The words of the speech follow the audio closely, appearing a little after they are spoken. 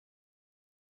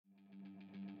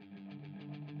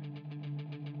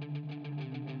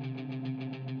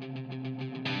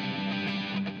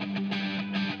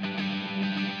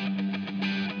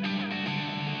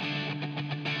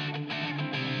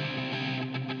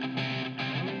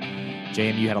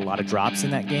JMU had a lot of drops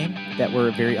in that game that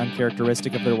were very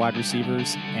uncharacteristic of their wide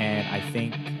receivers, and I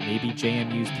think maybe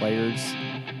JMU's players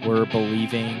were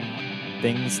believing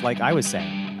things like I was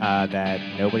saying, that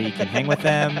nobody can hang with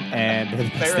them, and they're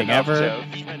the best thing ever. Joe.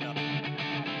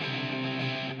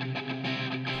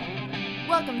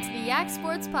 Welcome to the Yak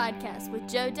Sports Podcast with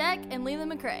Joe Deck and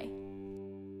Leland McRae.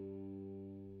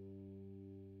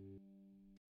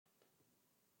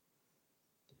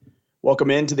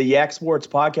 Welcome into the Yak Sports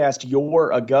Podcast,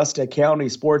 your Augusta County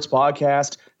sports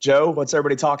podcast. Joe, what's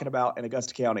everybody talking about in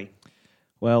Augusta County?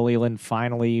 Well, Leland,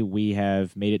 finally we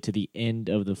have made it to the end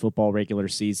of the football regular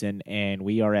season, and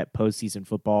we are at postseason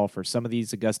football. For some of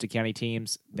these Augusta County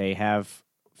teams, they have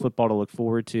football to look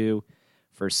forward to.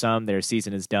 For some, their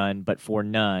season is done, but for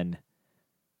none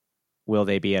will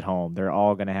they be at home. They're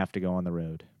all going to have to go on the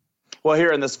road. Well,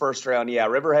 here in this first round,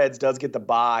 Riverheads does get the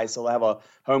bye, so they'll have a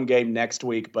home game next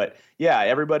week. But,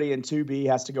 everybody in 2B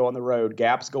has to go on the road.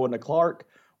 Gap's going to Clark.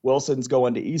 Wilson's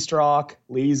going to East Rock.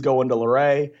 Lee's going to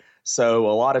Luray. So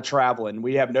a lot of traveling.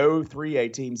 We have no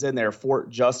 3A teams in there. Fort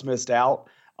just missed out.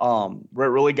 What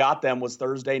really got them was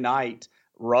Thursday night.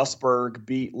 Rustburg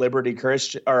beat Liberty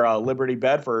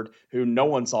Bedford, who no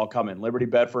one saw coming. Liberty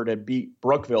Bedford had beat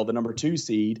Brookville, the number 2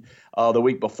 seed, the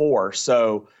week before.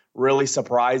 So really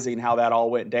surprising how that all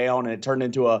went down, and it turned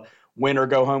into a win or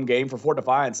go home game for Fort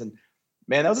Defiance. And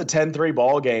man, that was a 10-3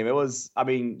 ball game. It was,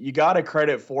 you got to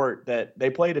credit Fort that they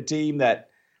played a team that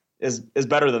is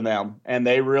better than them, and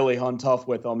they really hung tough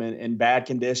with them in bad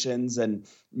conditions and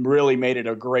really made it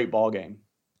a great ball game.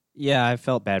 Yeah, I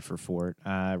felt bad for Fort,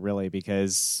 really,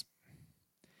 because,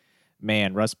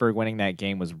 man, Rustburg winning that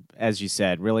game was, as you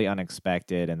said, really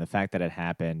unexpected, and the fact that it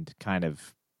happened kind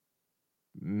of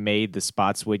made the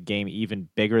Spotswood game even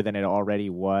bigger than it already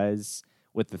was,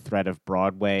 with the threat of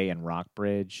Broadway and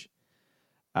Rockbridge,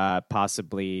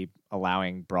 possibly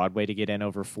allowing Broadway to get in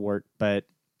over Fort. But,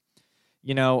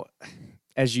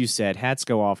 as you said, hats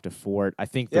go off to Fort. I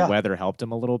think the weather helped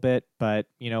them a little bit, but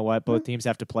you know what? Both teams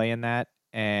have to play in that,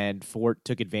 and Fort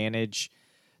took advantage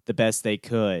the best they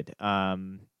could.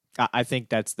 I think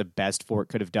that's the best Fort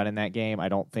could have done in that game. I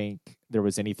don't think there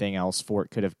was anything else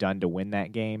Fort could have done to win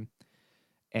that game.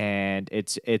 And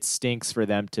it stinks for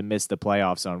them to miss the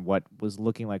playoffs on what was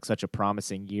looking like such a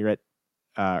promising year at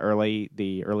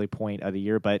the early point of the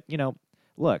year. But,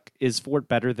 look, is Fort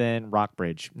better than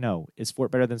Rockbridge? No. Is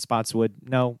Fort better than Spotswood?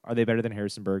 No. Are they better than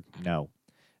Harrisonburg? No.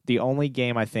 The only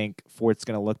game I think Fort's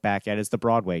going to look back at is the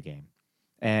Broadway game.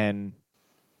 And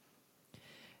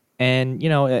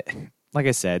like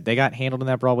I said, they got handled in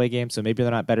that Broadway game, so maybe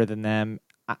they're not better than them.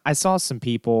 I saw some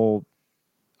people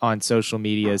on social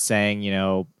media saying,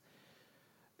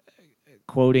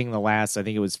 quoting the last, I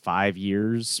think it was 5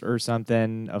 years or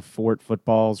something of Fort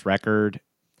football's record.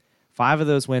 5 of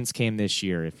those wins came this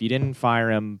year. If you didn't fire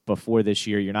him before this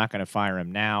year, you're not going to fire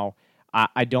him now.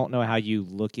 I don't know how you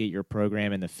look at your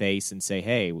program in the face and say,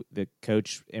 hey, the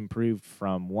coach improved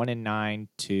from 1-9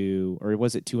 to, or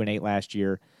was it 2-8 last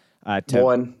year?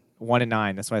 To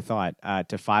 1-9. That's what I thought.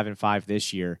 To 5-5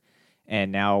 this year.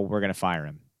 And now we're going to fire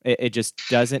him. It just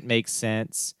doesn't make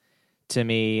sense to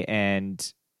me,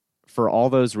 and for all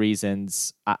those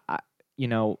reasons,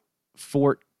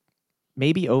 Fort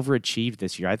maybe overachieved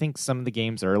this year. I think some of the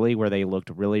games early where they looked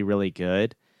really, really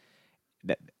good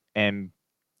and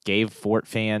gave Fort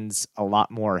fans a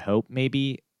lot more hope,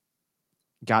 maybe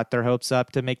got their hopes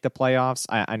up to make the playoffs.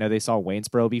 I know they saw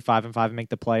Waynesboro be 5-5 and make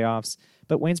the playoffs,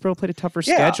 but Waynesboro played a tougher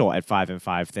schedule at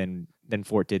 5-5 than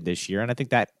Fort did this year, and I think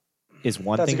that is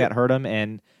one thing that hurt them.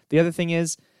 And the other thing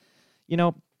is,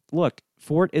 look,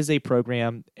 Fort is a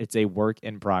program. It's a work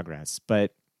in progress,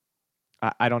 but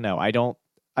I don't know.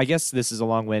 I guess this is a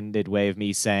long-winded way of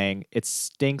me saying it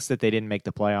stinks that they didn't make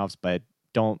the playoffs, but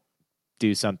don't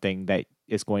do something that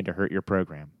is going to hurt your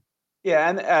program. Yeah.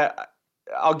 And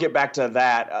I'll get back to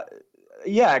that.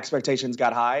 Expectations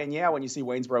got high. And when you see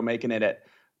Waynesboro making it at,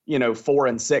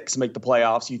 4-6 make the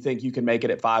playoffs, you think you can make it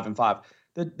at 5-5.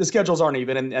 The schedules aren't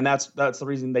even, and that's the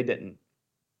reason they didn't.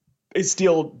 It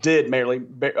still did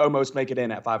almost make it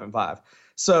in at 5-5.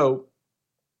 So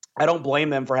I don't blame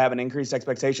them for having increased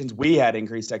expectations. We had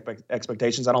increased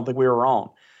expectations. I don't think we were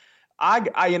wrong.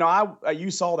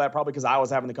 You saw that probably because I was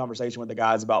having the conversation with the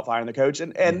guys about firing the coach,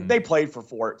 and they played for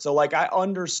Fort. So I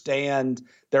understand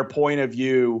their point of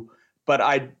view, but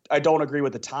I don't agree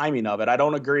with the timing of it. I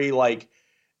don't agree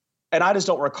and I just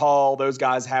don't recall those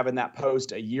guys having that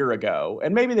post a year ago.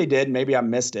 And maybe they did, maybe I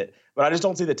missed it, but I just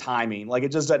don't see the timing.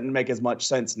 It just doesn't make as much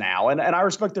sense now. And I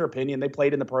respect their opinion. They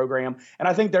played in the program, and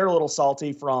I think they're a little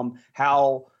salty from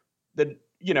how the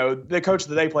the coach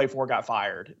that they play for got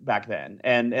fired back then,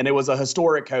 and it was a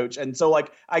historic coach. And so,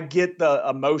 like, I get the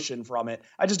emotion from it.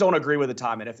 I just don't agree with the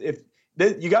timing. If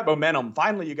you got momentum,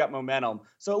 finally you got momentum,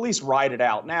 so at least ride it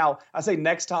out. Now, I say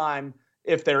next time,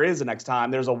 if there is a next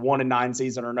time, there's a 1-9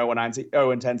 season or no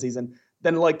 0-10 season,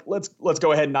 then like let's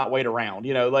go ahead and not wait around.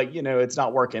 It's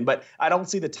not working. But I don't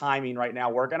see the timing right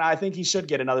now working. I think he should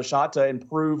get another shot to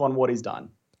improve on what he's done.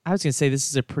 I was going to say this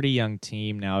is a pretty young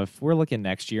team now. If we're looking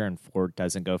next year and Fort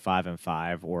doesn't go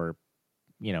 5-5 or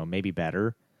maybe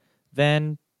better,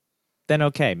 then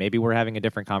okay, maybe we're having a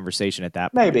different conversation at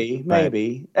that point.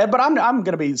 Maybe. But I'm going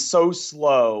to be so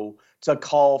slow to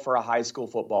call for a high school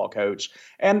football coach.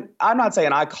 And I'm not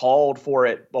saying I called for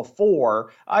it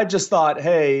before. I just thought,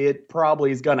 hey, it probably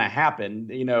is going to happen.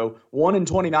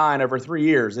 1-29 over 3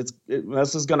 years.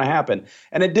 This is going to happen.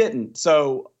 And it didn't.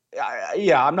 So,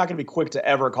 I'm not going to be quick to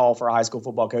ever call for a high school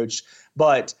football coach.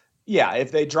 But, yeah,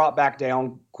 if they drop back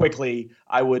down quickly,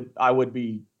 I would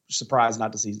be surprised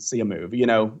not to see a move.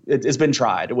 It's been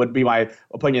tried. It would be my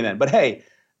opinion then. But, hey,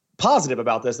 positive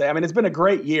about this. I mean, it's been a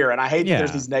great year, and I hate that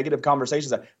there's these negative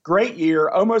conversations. Great year,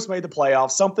 almost made the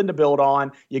playoffs, something to build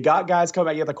on. You got guys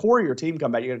coming back. You got the core of your team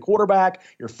come back. You got a quarterback,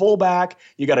 your fullback.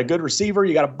 You got a good receiver.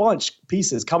 You got a bunch of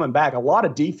pieces coming back. A lot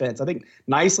of defense. I think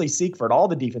nicely Seekford, all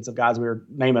the defensive guys we were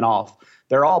naming off,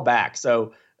 they're all back.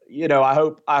 So, I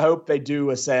hope they do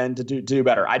ascend to do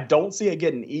better. I don't see it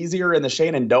getting easier in the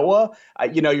Shenandoah.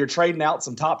 You're trading out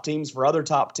some top teams for other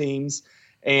top teams,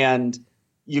 and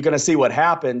you're going to see what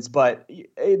happens, but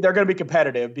they're going to be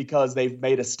competitive because they've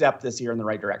made a step this year in the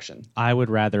right direction. I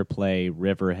would rather play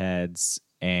Riverheads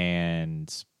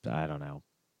and I don't know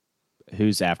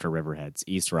who's after Riverheads.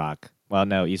 East Rock. Well,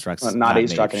 no, East Rock's not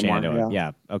East Rock anymore. Shenandoah.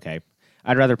 Yeah, okay.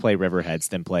 I'd rather play Riverheads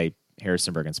than play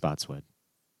Harrisonburg and Spotswood.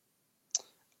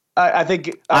 I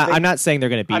think I'm not saying they're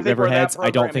going to beat Riverheads. I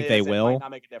don't think they will. It might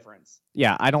not make a difference.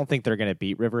 Yeah, I don't think they're going to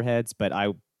beat Riverheads, but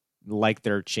I like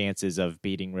their chances of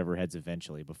beating Riverheads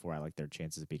eventually before I like their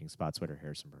chances of beating Spotswood or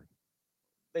Harrisonburg.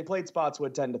 They played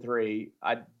Spotswood 10-3.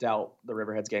 I doubt the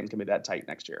Riverheads game's going to be that tight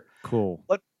next year. Cool.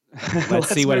 Let's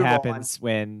see what happens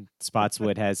when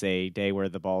Spotswood has a day where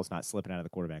the ball's not slipping out of the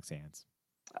quarterback's hands.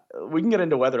 We can get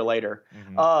into weather later.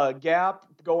 Mm-hmm. Gap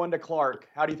going to Clark.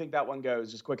 How do you think that one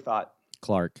goes? Just quick thought.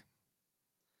 Clark.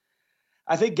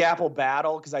 I think Gap will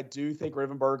battle because I do think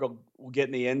Rivenburg will get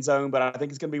in the end zone, but I think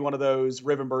it's going to be one of those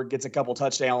Rivenburg gets a couple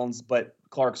touchdowns, but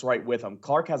Clark's right with him.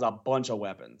 Clark has a bunch of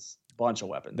weapons.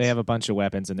 They have a bunch of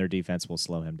weapons, and their defense will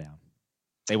slow him down.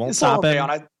 They won't stop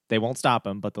him. They won't stop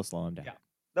him, but they'll slow him down. Yeah,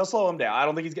 they'll slow him down. I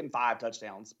don't think he's getting 5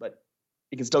 touchdowns, but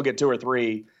he can still get 2 or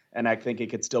 3, and I think it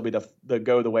could still be the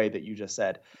go the way that you just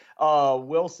said.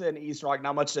 Wilson, East Rock,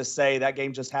 not much to say. That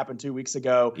game just happened 2 weeks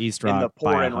ago. East Rock in the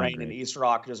pouring rain, and East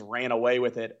Rock just ran away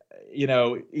with it.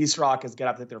 East Rock is going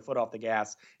to have to take their foot off the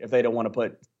gas if they don't want to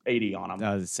put 80 on them.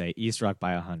 I was to say East Rock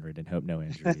by 100 and hope no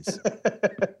injuries.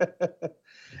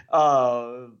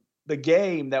 The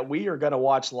game that we are going to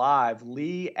watch live,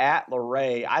 Lee at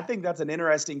Luray. I think that's an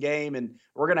interesting game, and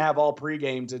we're going to have all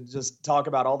pregame to just talk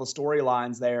about all the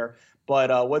storylines there.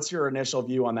 But what's your initial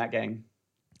view on that game?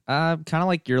 Kind of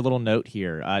like your little note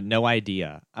here. No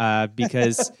idea.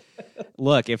 Because,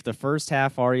 look, if the first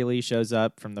half Ari Lee shows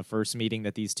up from the first meeting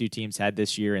that these two teams had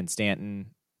this year in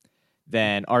Stanton,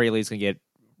 then Ari Lee's going to get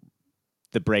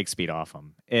the break speed off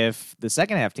them. If the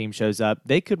second half team shows up,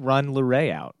 they could run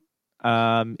Luray out.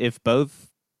 If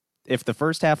the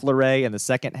first half Luray and the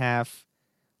second half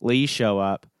Lee show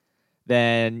up,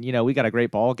 then, we got a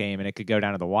great ball game and it could go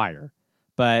down to the wire.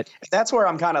 But that's where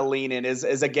I'm kind of leaning is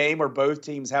a game where both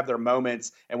teams have their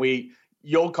moments and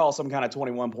you'll call some kind of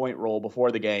 21-point rule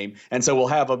before the game. And so we'll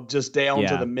have a just down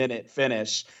to the minute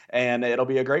finish and it'll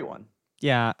be a great one.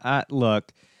 Yeah.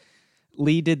 Look,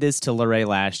 Lee did this to Luray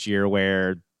last year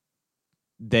where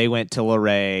they went to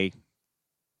Luray,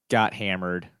 got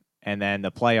hammered, and then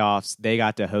the playoffs, they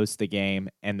got to host the game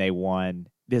and they won.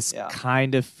 This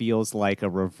kind of feels like a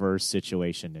reverse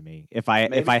situation to me. If I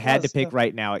had to pick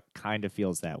right now, it kind of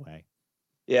feels that way.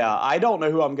 Yeah, I don't know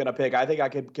who I'm going to pick. I think I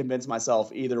could convince myself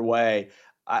either way.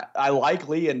 I like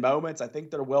Lee in moments. I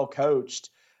think they're well coached.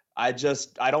 I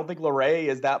don't think Luray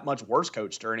is that much worse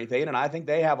coached or anything, and I think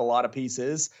they have a lot of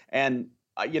pieces. And,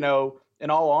 in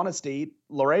all honesty,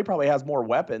 Luray probably has more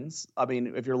weapons. I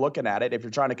mean, if you're looking at it, if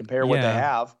you're trying to compare what they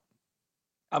have.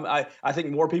 I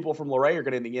think more people from Luray are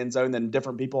getting in the end zone than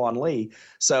different people on Lee.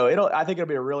 So I think it'll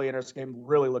be a really interesting game.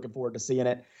 Really looking forward to seeing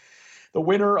it. The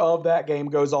winner of that game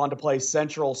goes on to play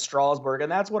Central Strasburg.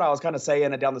 And that's what I was kind of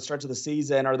saying down the stretch of the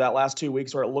season or that last 2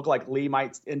 weeks where it looked like Lee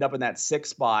might end up in that 6th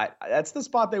spot. That's the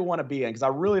spot they want to be in because I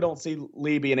really don't see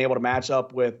Lee being able to match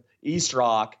up with East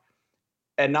Rock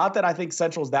And not that I think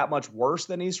Central's that much worse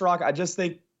than East Rock. I just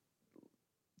think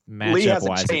Lee has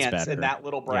a chance in that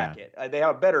little bracket. Yeah. They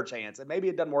have a better chance, and maybe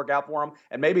it doesn't work out for them,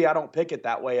 and maybe I don't pick it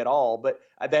that way at all, but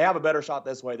they have a better shot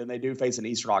this way than they do facing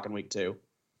East Rock in week 2.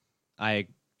 I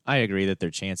agree that their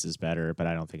chance is better, but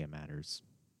I don't think it matters.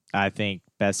 I think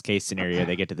best case scenario,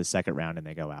 they get to the second round and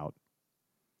they go out.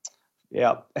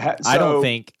 Yeah. So, I don't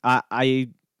think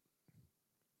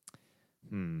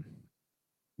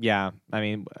Yeah, I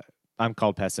mean, I'm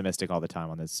called pessimistic all the time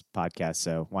on this podcast,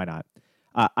 so why not?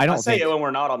 I don't say it when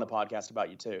we're not on the podcast about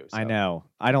you too. So. I know.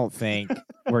 I don't think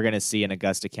we're going to see an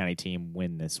Augusta County team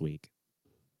win this week.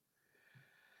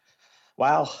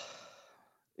 Wow.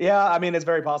 Yeah, I mean, it's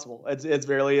very possible. It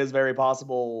really is very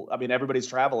possible. I mean, everybody's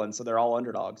traveling, so they're all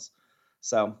underdogs.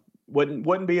 So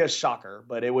wouldn't be a shocker,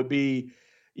 but it would be,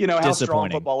 how strong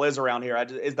football is around here.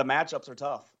 The matchups are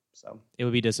tough. So it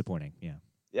would be disappointing. Yeah.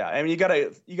 Yeah, I mean,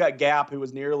 you got Gap, who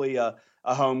was nearly a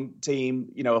home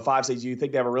team, a 5 seed. You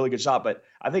think they have a really good shot, but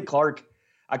I think Clark.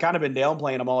 I kind of been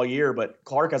downplaying them all year, but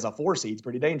Clark as a 4 seed is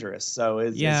pretty dangerous. So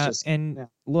it's just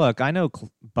look, I know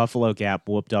Buffalo Gap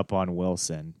whooped up on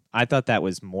Wilson. I thought that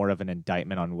was more of an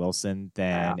indictment on Wilson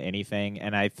than anything,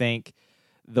 and I think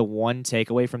the one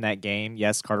takeaway from that game,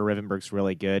 yes, Carter Rivenberg's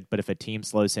really good, but if a team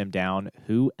slows him down,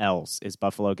 who else is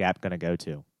Buffalo Gap going to go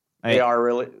to? They are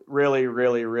really, really,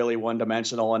 really, really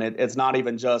one-dimensional, and it's not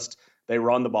even just they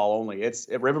run the ball only.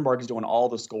 Rivenberg is doing all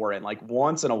the scoring. Like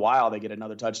once in a while, they get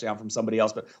another touchdown from somebody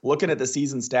else. But looking at the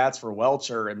season stats for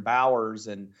Welcher and Bowers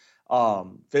and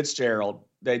Fitzgerald,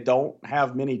 they don't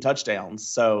have many touchdowns.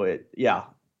 So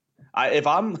if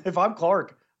I'm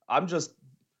Clark, I'm just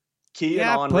keying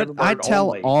on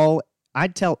Rivenberg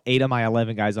I'd tell 8 of my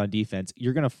 11 guys on defense,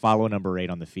 you're going to follow number 8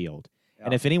 on the field.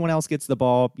 And if anyone else gets the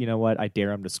ball, you know what? I dare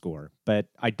them to score. But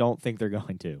I don't think they're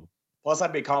going to. Plus,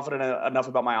 I'd be confident enough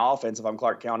about my offense if I'm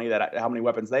Clark County that how many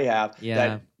weapons they have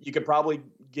that you could probably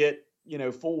get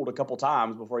fooled a couple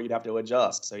times before you'd have to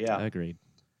adjust. So, yeah. Agreed.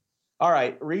 All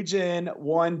right. Region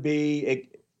 1B.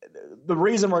 The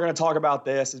reason we're going to talk about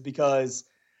this is because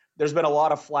there's been a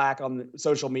lot of flack on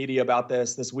social media about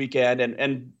this weekend.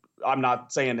 And I'm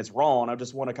not saying it's wrong. I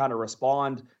just want to kind of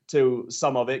respond to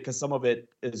some of it because some of it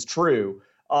is true.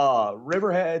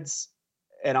 Riverheads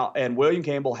and William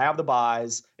Campbell have the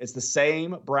byes. It's the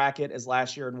same bracket as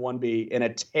last year in 1B in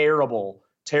a terrible,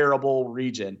 terrible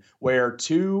region where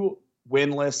 2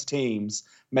 winless teams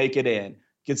make it in.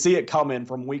 You could see it coming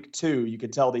from week 2. You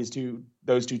could tell those two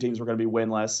teams were going to be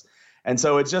winless. And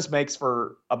so it just makes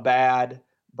for a bad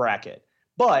bracket.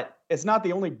 But it's not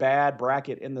the only bad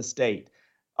bracket in the state.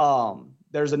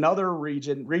 There's another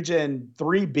region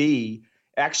 3B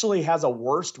actually has a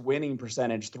worst winning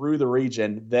percentage through the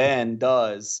region than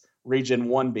does region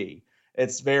 1B.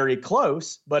 It's very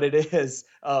close, but it is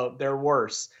they're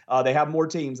worse. They have more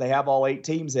teams. They have all 8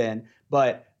 teams in,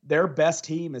 but their best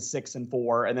team is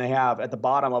 6-4, and they have at the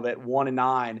bottom of it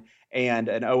 1-9 and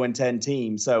an 0-10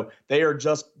 team. So they are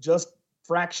just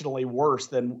fractionally worse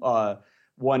than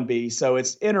 1B. So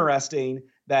it's interesting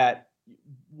that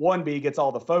 1B gets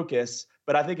all the focus,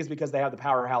 but I think it's because they have the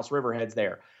powerhouse Riverheads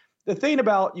there. The thing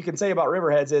you can say about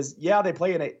Riverheads is, they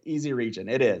play in an easy region.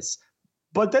 It is.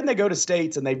 But then they go to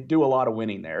states and they do a lot of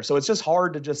winning there. So it's just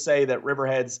hard to just say that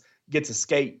Riverheads gets a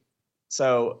skate.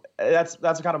 So that's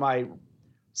kind of my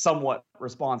somewhat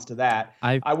response to that.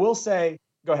 I will say,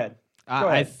 go ahead.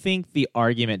 I think the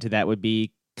argument to that would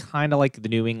be kind of like the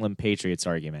New England Patriots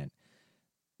argument.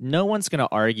 No one's going to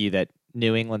argue that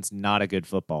New England's not a good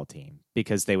football team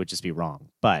because they would just be wrong.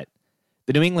 But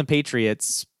the New England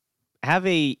Patriots have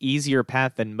a easier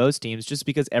path than most teams just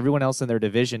because everyone else in their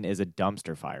division is a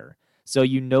dumpster fire. So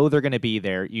they're going to be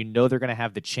there. They're going to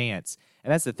have the chance.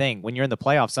 And that's the thing. When you're in the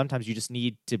playoffs, sometimes you just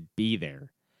need to be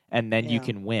there, and then you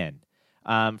can win.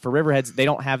 For Riverheads, they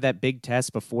don't have that big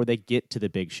test before they get to the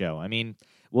big show. I mean,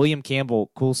 William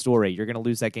Campbell, cool story. You're going to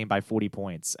lose that game by 40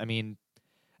 points. I mean,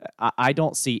 I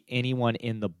don't see anyone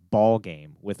in the ball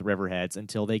game with Riverheads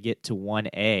until they get to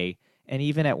 1A. And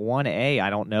even at 1A, I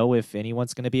don't know if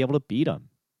anyone's going to be able to beat them.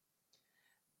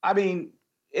 I mean,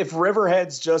 if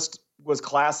Riverheads just was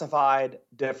classified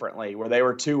differently, where they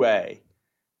were 2A.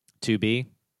 2B?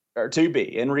 Or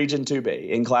 2B, in Region 2B,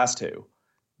 in Class 2,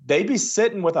 they'd be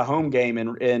sitting with a home game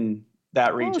in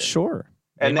that region. Oh, sure.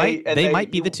 They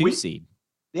might be the 2 seed.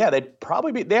 Yeah, they'd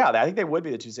probably be. Yeah, I think they would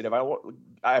be the 2 seed. If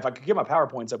I could get my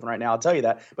PowerPoints open right now, I'll tell you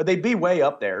that. But they'd be way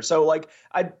up there. So,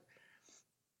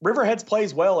 Riverheads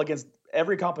plays well against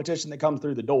every competition that comes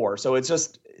through the door. So it's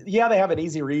just, they have an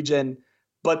easy region,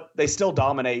 but they still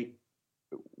dominate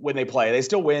when they play. They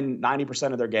still win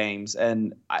 90% of their games.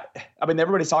 And I mean,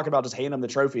 everybody's talking about just handing them the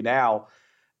trophy now.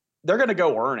 they're going to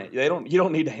go earn it. You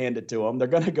don't need to hand it to them. They're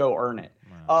going to go earn it.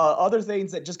 Wow. Other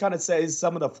things that just kind of says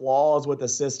some of the flaws with the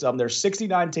system. There's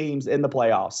 69 teams in the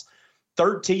playoffs.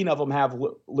 13 of them have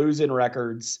losing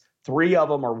records. 3 of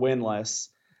them are winless.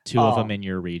 2 of them in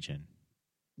your region.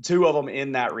 2 of them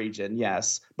in that region,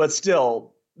 yes. But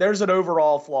still, there's an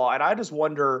overall flaw. And I just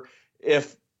wonder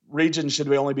if regions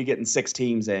should only be getting 6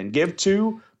 teams in. Give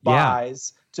 2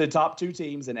 buys to the top 2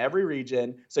 teams in every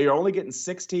region. So you're only getting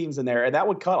 6 teams in there. And that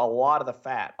would cut a lot of the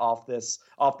fat off the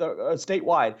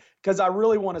statewide. Because I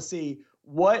really want to see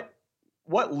what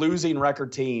losing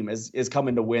record team is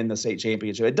coming to win the state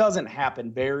championship. It doesn't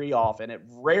happen very often. It's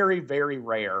very, very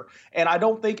rare. And I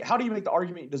don't think, how do you make the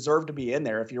argument you deserve to be in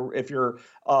there if you're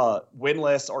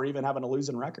winless or even having a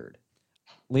losing record?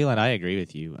 Leland, I agree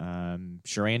with you.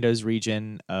 Sharando's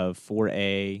region of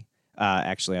 4A,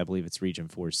 actually, I believe it's region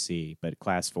 4C, but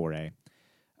class 4A.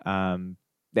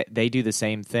 They do the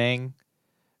same thing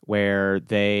where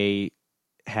they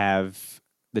have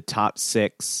the top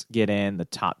 6 get in, the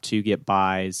top 2 get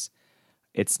buys.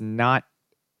 It's not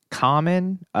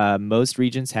common. Most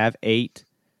regions have 8.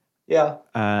 Yeah.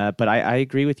 But I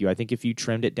agree with you. I think if you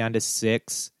trimmed it down to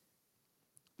 6,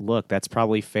 look, that's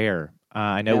probably fair.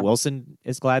 I know Wilson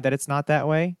is glad that it's not that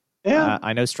way. Yeah.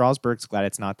 I know Strasburg's glad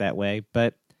it's not that way,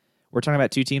 but we're talking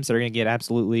about 2 teams that are going to get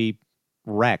absolutely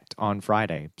wrecked on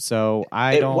Friday. So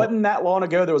it wasn't that long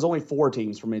ago. There was only 4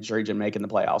 teams from each region making the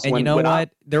playoffs. And you know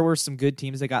what? There were some good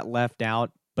teams that got left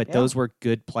out, but those were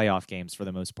good playoff games for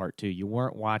the most part too. You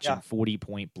weren't watching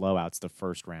 40-point blowouts the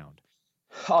first round.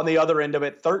 On the other end of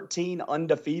it, 13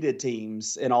 undefeated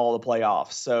teams in all the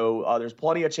playoffs. So there's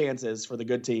plenty of chances for the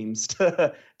good teams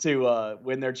to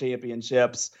win their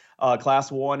championships.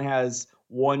 Class 1 has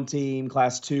 1 team,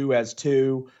 Class 2 has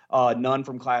 2, none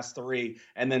from Class 3,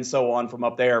 and then so on from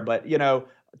up there. But you know,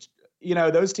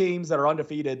 those teams that are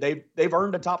undefeated, they've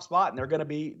earned a top spot, and they're going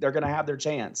to have their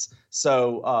chance.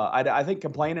 So I think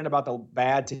complaining about the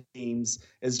bad teams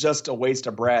is just a waste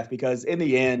of breath, because in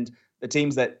the end, the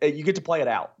teams that you get to play it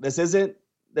out. This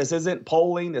isn't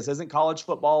polling. This isn't college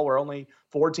football where only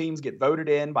 4 teams get voted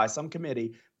in by some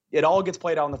committee. It all gets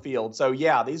played out on the field. So,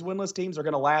 yeah, these winless teams are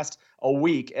going to last a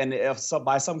week. And if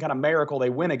by some kind of miracle they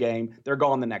win a game, they're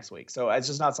gone the next week. So it's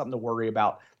just not something to worry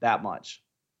about that much.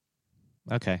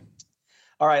 Okay.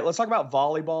 All right, let's talk about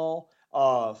volleyball.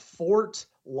 Fort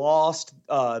lost.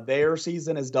 Their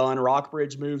season is done.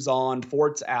 Rockbridge moves on.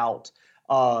 Fort's out.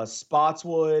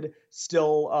 Spotswood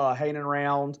still hanging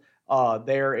around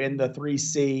there in the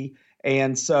 3C.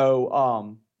 And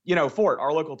so, Fort,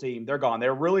 our local team, they're gone.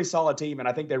 They're a really solid team, and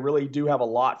I think they really do have a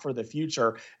lot for the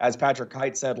future, as Patrick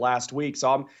Kite said last week.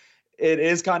 So it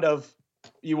is kind of,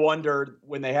 you wonder,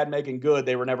 when they had Megan Good,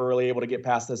 they were never really able to get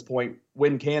past this point.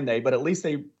 When can they? But at least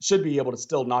they should be able to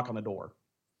still knock on the door.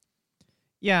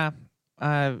 Yeah.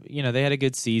 They had a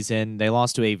good season. They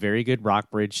lost to a very good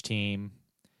Rockbridge team.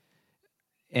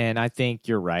 And I think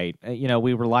you're right.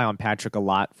 We rely on Patrick a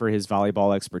lot for his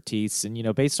volleyball expertise.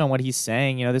 And, based on what he's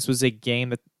saying, this was a game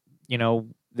that,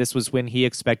 this was when he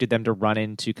expected them to run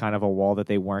into kind of a wall that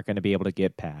they weren't going to be able to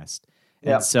get past.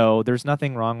 Yeah. And so there's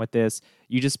nothing wrong with this.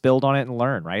 You just build on it and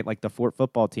learn, right? Like the Fort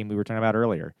football team we were talking about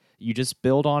earlier. You just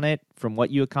build on it from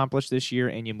what you accomplished this year,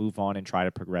 and you move on and try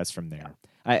to progress from there.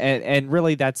 And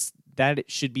really, that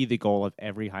should be the goal of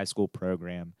every high school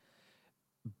program.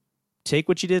 Take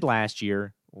what you did last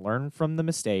year, learn from the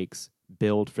mistakes,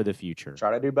 build for the future.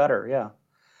 Try to do better, yeah.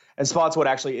 And Spotswood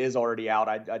actually is already out.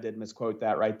 I did misquote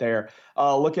that right there.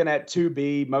 Looking at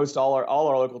 2B, all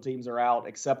our local teams are out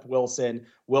except Wilson.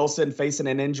 Wilson facing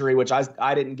an injury, which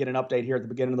I didn't get an update here at the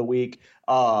beginning of the week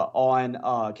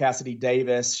on Cassidy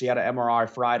Davis. She had an MRI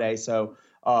Friday, so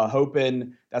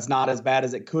hoping that's not as bad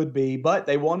as it could be. But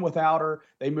they won without her.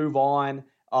 They move on.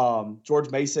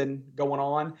 George Mason going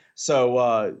on.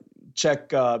 So check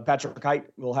Patrick Kite.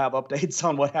 We'll have updates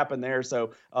on what happened there.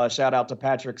 So shout out to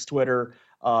Patrick's Twitter.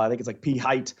 I think it's like P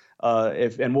Height,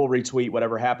 and we'll retweet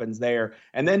whatever happens there.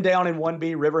 And then down in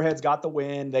 1B, Riverhead's got the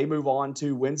win. They move on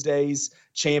to Wednesday's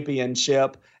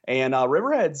championship. And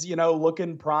Riverhead's,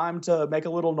 looking primed to make a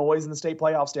little noise in the state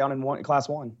playoffs down in Class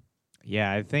 1.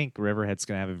 Yeah, I think Riverhead's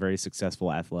going to have a very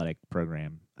successful athletic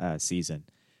program season.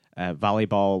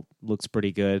 Volleyball looks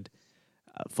pretty good.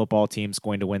 Football team's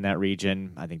going to win that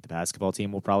region. I think the basketball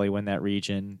team will probably win that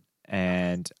region.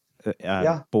 And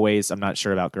boys, I'm not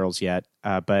sure about girls yet.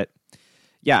 But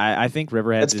yeah, I think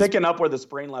Riverhead. It's picking up where the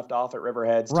spring left off at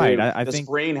Riverhead. Right. I the think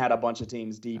spring had a bunch of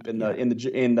teams deep in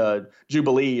the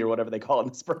Jubilee or whatever they call it in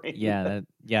the spring.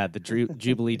 The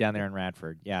Jubilee down there in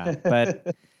Radford. Yeah,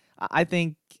 but I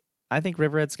think I think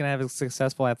Riverhead's going to have a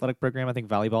successful athletic program. I think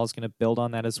volleyball is going to build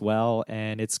on that as well,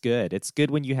 and it's good. It's good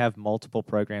when you have multiple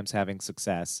programs having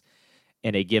success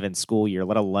in a given school year,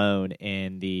 let alone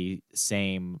in the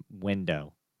same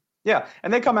window. Yeah,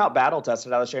 and they come out battle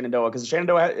tested out of Shenandoah because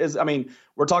Shenandoah is, I mean,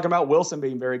 we're talking about Wilson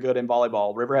being very good in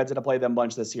volleyball. Riverhead's going to play them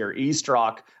bunch this year. East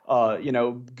Rock,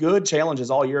 good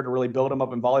challenges all year to really build them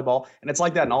up in volleyball. And it's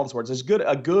like that in all the sports. There's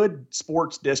a good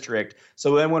sports district.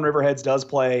 So then when Riverheads does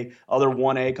play other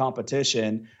 1A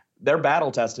competition, they're battle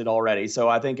tested already. So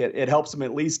I think it helps them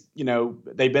at least,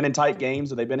 they've been in tight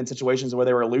games or they've been in situations where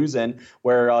they were losing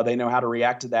where they know how to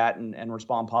react to that and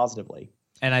respond positively.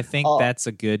 And I think that's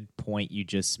a good point you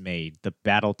just made. The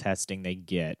battle testing they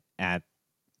get at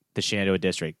the Shenandoah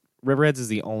district. Riverheads is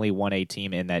the only 1A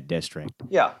team in that district.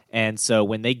 Yeah. And so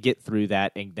when they get through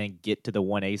that and then get to the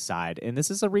 1A side, and this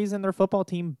is a reason their football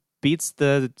team beats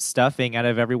the stuffing out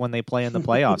of everyone they play in the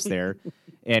playoffs there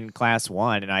in Class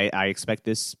 1. And I expect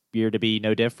this year to be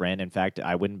no different. In fact,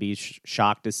 I wouldn't be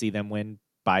shocked to see them win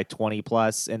by 20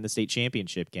 plus in the state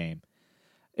championship game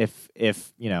if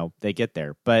they get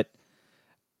there. But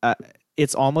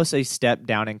it's almost a step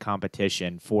down in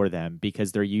competition for them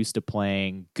because they're used to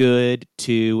playing good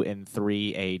 2 and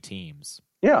 3A teams.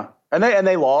 Yeah, and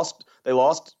they lost. They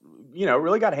lost.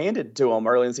 Really got handed to them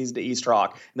early in the season to East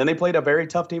Rock. And then they played a very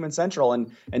tough team in Central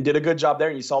and did a good job there.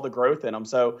 And you saw the growth in them.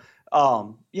 So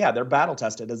they're battle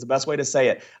tested is the best way to say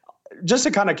it. Just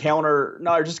to kind of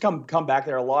come back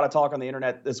there. A lot of talk on the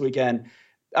internet this weekend.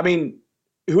 I mean,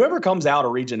 whoever comes out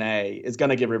of Region A is going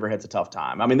to give Riverheads a tough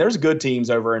time. I mean, there's good teams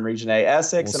over in Region A,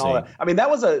 Essex and all that. I mean, that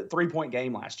was a 3-point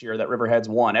game last year that Riverheads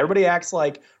won. Everybody acts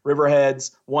like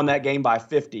Riverheads won that game by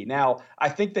 50. Now, I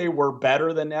think they were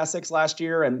better than Essex last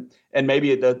year, and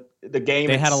maybe the game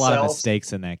they had a lot of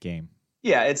mistakes in that game.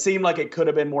 Yeah, it seemed like it could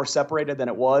have been more separated than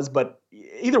it was, but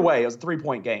either way, it was a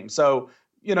 3-point game. So,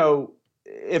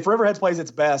 if Riverheads plays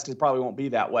its best, it probably won't be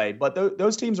that way. But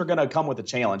those teams are going to come with a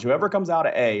challenge. Whoever comes out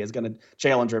of A is going to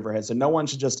challenge Riverheads, so no one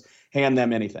should just hand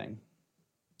them anything.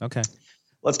 Okay.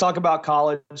 Let's talk about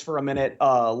college for a minute.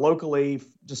 Locally,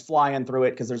 just flying through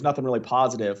it because there's nothing really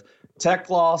positive. Tech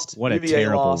lost. What UVA a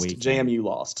terrible lost. weekend. JMU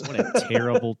lost. What a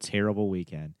terrible, terrible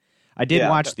weekend. I did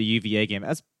watch the UVA game.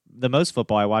 That's the most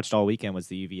football I watched all weekend was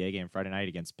the UVA game Friday night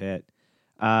against Pitt.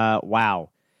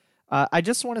 Wow. I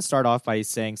just want to start off by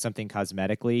saying something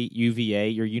cosmetically. UVA,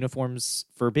 your uniforms,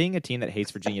 for being a team that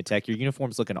hates Virginia Tech, your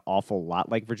uniforms look an awful lot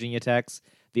like Virginia Tech's.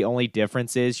 The only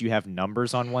difference is you have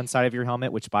numbers on one side of your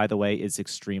helmet, which, by the way, is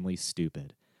extremely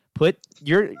stupid. Put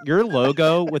your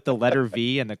logo with the letter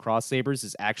V and the cross sabers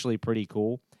is actually pretty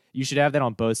cool. You should have that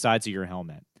on both sides of your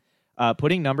helmet.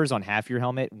 Putting numbers on half your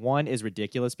helmet, one, is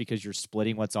ridiculous because you're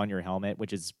splitting what's on your helmet,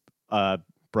 which is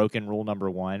broken rule number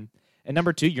 1. And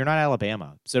number 2, you're not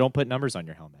Alabama, so don't put numbers on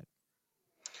your helmet.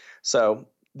 So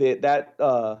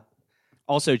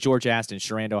also George Aston,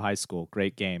 Shenandoah High School,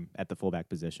 great game at the fullback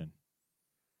position.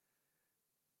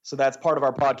 So that's part of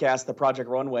our podcast, the Project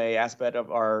Runway aspect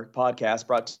of our podcast,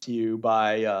 brought to you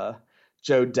by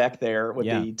Joe Deck there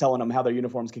with telling them how their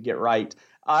uniforms could get right.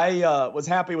 I was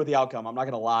happy with the outcome. I'm not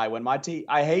going to lie. When my team,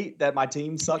 I hate that my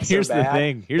team sucks so bad. Here's the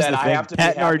thing. I have to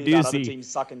Pat be happy about other teams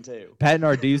sucking too. Pat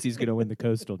Narduzzi's going to win the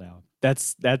Coastal now.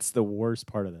 That's the worst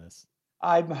part of this.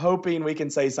 I'm hoping we can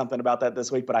say something about that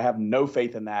this week, but I have no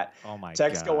faith in that. Oh my!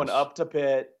 Tech's going up to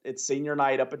Pitt. It's senior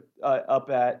night up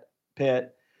at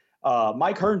Pitt.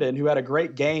 Mike Herndon, who had a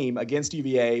great game against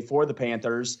UVA for the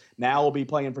Panthers, now will be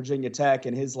playing Virginia Tech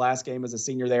in his last game as a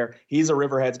senior there. He's a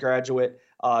Riverheads graduate.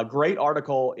 Great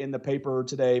article in the paper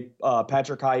today,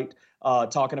 Patrick Height,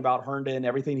 talking about Herndon,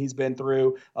 everything he's been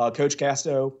through. Coach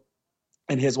Casto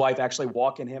and his wife actually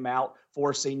walking him out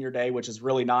for senior day, which is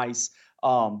really nice.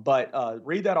 But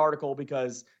read that article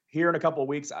because here in a couple of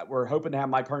weeks, we're hoping to have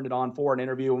Mike Herndon on for an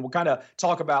interview, and we'll kind of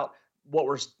talk about what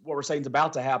we're saying is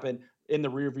about to happen in the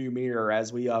rearview mirror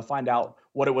as we find out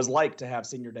what it was like to have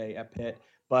senior day at Pitt.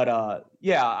 But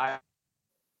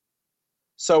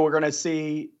so we're going to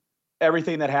see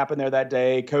everything that happened there that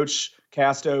day. Coach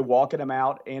Casto walking him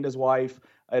out and his wife.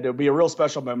 It'll be a real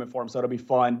special moment for him, so it'll be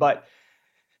fun. But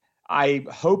I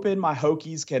hoping my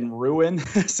Hokies can ruin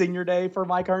senior day for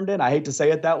Mike Herndon. I hate to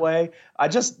say it that way. They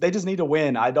just need to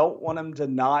win. I don't want them to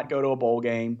not go to a bowl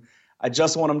game. I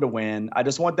just want them to win.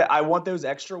 I want those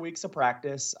extra weeks of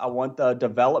practice. I want the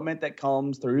development that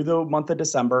comes through the month of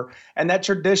December and that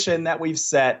tradition that we've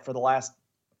set for the last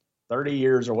 30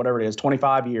 years or whatever it is,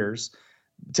 25 years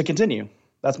to continue.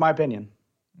 That's my opinion.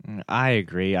 I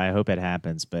agree. I hope it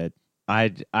happens, but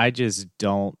I just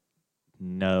don't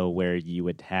know where you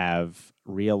would have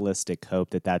realistic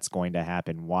hope that that's going to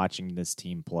happen watching this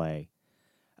team play.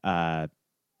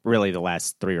 really the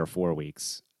last 3 or 4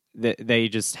 weeks. They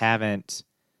just haven't.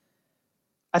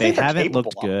 I think they they're haven't capable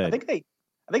looked of it. good.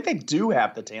 I think they do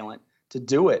have the talent to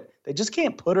do it. They just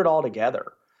can't put it all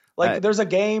together. Like there's a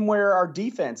game where our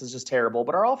defense is just terrible,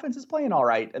 but our offense is playing all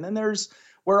right. And then there's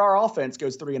where our offense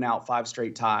goes 3 and out 5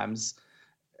 straight times.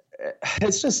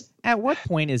 It's just At what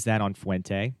point is that on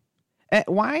Fuente?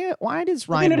 Why does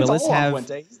Ryan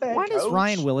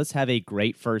Willis have a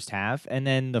great first half, and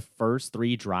then the first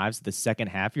 3 drives of the second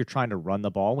half you're trying to run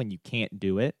the ball when you can't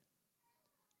do it?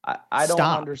 I don't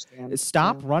understand.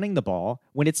 Stop running the ball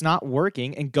when it's not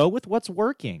working and go with what's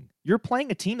working. You're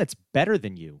playing a team that's better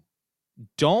than you.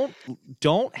 Don't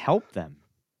help them.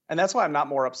 And that's why I'm not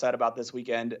more upset about this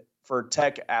weekend for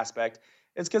Tech aspect.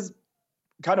 It's because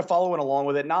kind of following along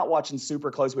with it, not watching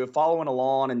super close, but following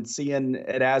along and seeing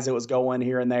it as it was going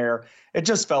here and there. It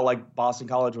just felt like Boston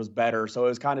College was better. So it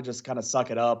was kind of suck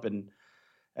it up and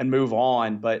move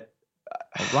on. But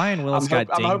Ryan Willis got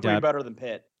dinged up. I'm hoping better than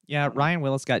Pitt. Yeah, Ryan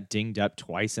Willis got dinged up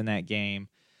twice in that game.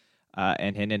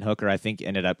 And Hendon Hooker, I think,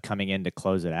 ended up coming in to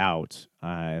close it out.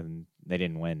 They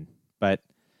didn't win. But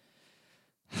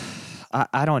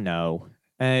I don't know.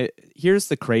 Here's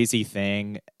the crazy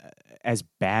thing. As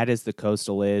bad as the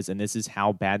Coastal is, and this is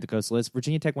how bad the Coastal is,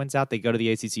 Virginia Tech wins out. They go to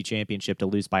the ACC championship to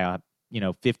lose by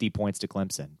 50 points to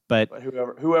Clemson. But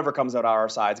whoever comes out our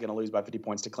side is going to lose by 50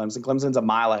 points to Clemson. Clemson's a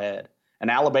mile ahead,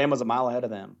 and Alabama's a mile ahead of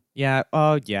them. Yeah.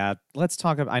 Oh, yeah. Let's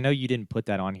talk about. I know you didn't put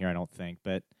that on here. I don't think,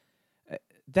 but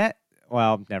that.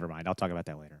 Well, never mind. I'll talk about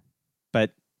that later. But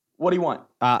what do you want?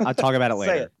 I'll talk about it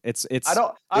later. It's in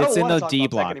the D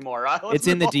block anymore. It's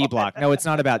in the D block. No, it's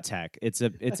not about Tech. It's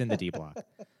in the D block.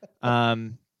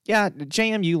 Yeah,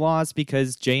 JMU lost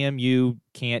because JMU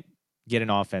can't get an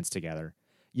offense together.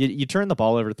 You turn the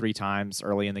ball over 3 times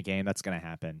early in the game. That's going to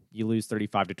happen. You lose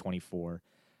 35-24.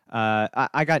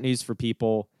 I got news for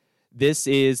people. This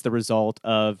is the result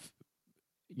of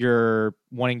your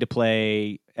wanting to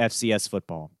play FCS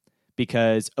football.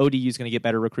 Because ODU is going to get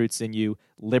better recruits than you,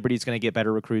 Liberty is going to get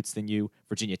better recruits than you,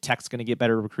 Virginia Tech's going to get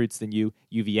better recruits than you,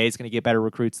 UVA is going to get better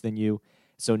recruits than you.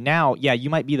 So now, yeah, you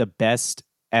might be the best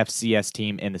FCS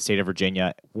team in the state of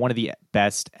Virginia, one of the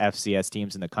best FCS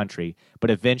teams in the country, but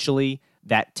eventually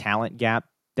that talent gap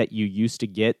that you used to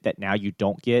get that now you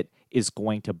don't get is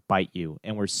going to bite you,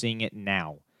 and we're seeing it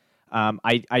now.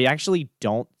 I actually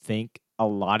don't think a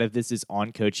lot of this is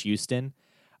on Coach Houston.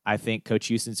 I think Coach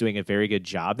Houston's doing a very good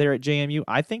job there at JMU.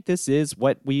 I think this is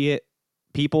what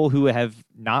people who have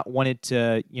not wanted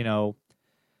to,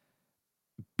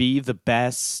 be the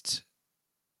best,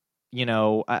 I'm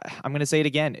going to say it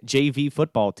again, JV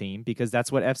football team, because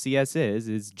that's what FCS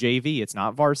is JV. It's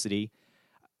not varsity.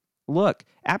 Look,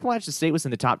 Appalachian State was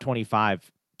in the top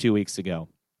 25 2 weeks ago.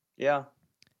 Yeah.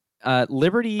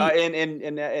 Liberty. In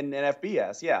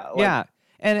FBS, yeah. Yeah.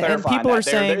 And people are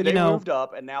saying, they moved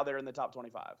up, and now they're in the top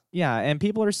 25. Yeah, and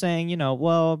people are saying,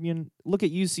 look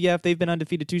at UCF. They've been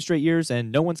undefeated 2 straight years,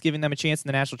 and no one's giving them a chance in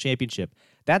the national championship.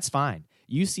 That's fine.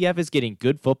 UCF is getting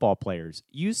good football players.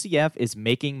 UCF is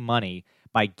making money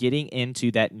by getting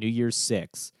into that New Year's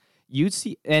Six.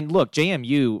 And look,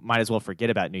 JMU might as well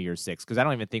forget about New Year's Six because I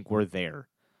don't even think we're there.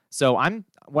 So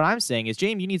what I'm saying is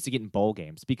JMU needs to get in bowl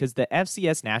games because the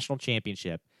FCS national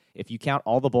championship, if you count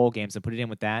all the bowl games and put it in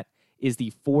with that, is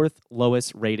the 4th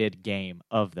lowest rated game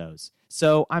of those.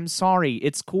 So I'm sorry.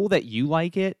 It's cool that you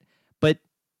like it, but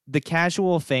the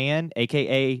casual fan,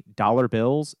 a.k.a. dollar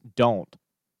bills, don't.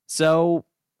 So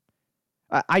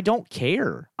I don't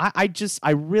care.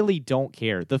 I really don't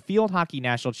care. The Field Hockey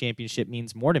National Championship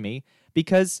means more to me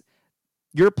because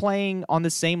you're playing on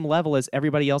the same level as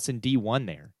everybody else in D1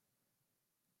 there.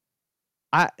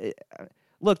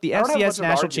 Look, the FCS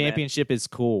National Championship is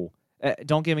cool.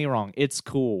 Don't get me wrong. It's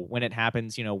cool when it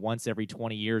happens, once every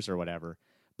 20 years or whatever.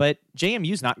 But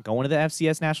JMU's not going to the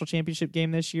FCS National Championship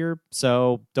game this year,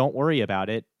 so don't worry about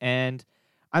it. And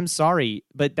I'm sorry,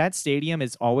 but that stadium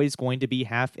is always going to be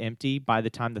half empty by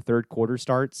the time the 3rd quarter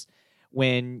starts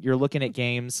when you're looking at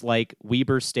games like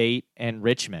Weber State and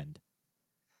Richmond.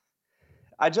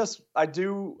 I got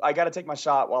to take my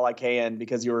shot while I can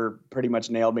because you were pretty much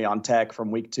nailed me on Tech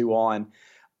from week 2 on.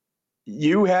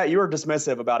 You were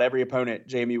dismissive about every opponent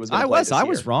JMU was going to play this year. I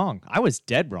was wrong. I was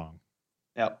dead wrong.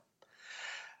 Yep.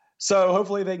 So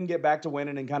hopefully they can get back to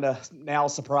winning and kind of now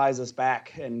surprise us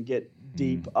back and get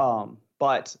deep.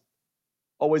 But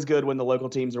always good when the local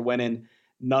teams are winning.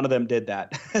 None of them did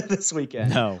that this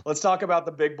weekend. No. Let's talk about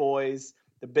the big boys,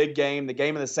 the big game, the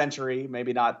game of the century.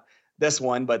 Maybe not this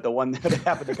one, but the one that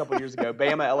happened a couple years ago.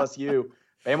 Bama LSU.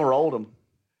 Bama rolled them.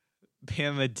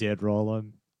 Bama did roll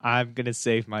them. I'm going to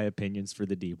save my opinions for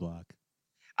the D block.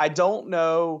 I don't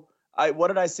know. What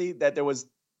did I see? That there was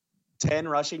 10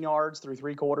 rushing yards through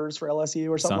 3 quarters for LSU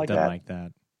or something like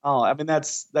that. Oh, I mean,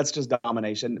 that's just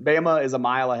domination. Bama is a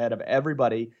mile ahead of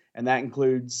everybody, and that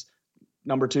includes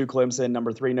number 2 Clemson,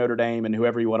 number 3 Notre Dame, and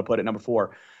whoever you want to put at number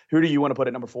 4. Who do you want to put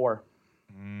at number 4?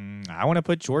 I want to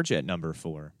put Georgia at number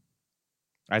 4.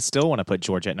 I still want to put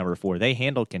Georgia at number 4. They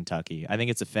handled Kentucky. I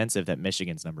think it's offensive that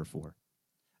Michigan's number 4.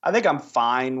 I think I'm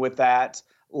fine with that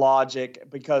logic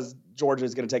because Georgia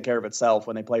is going to take care of itself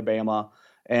when they play Bama.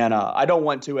 And I don't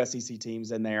want 2 SEC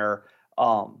teams in there.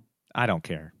 I don't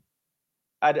care.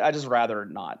 I just rather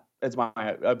not. It's my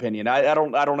opinion. I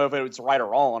don't know if it's right or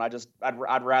wrong.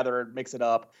 I'd rather mix it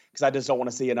up because I just don't want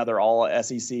to see another all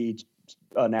SEC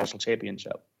national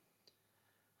championship.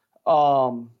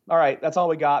 All right, that's all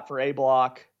we got for A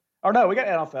block. Or no, we got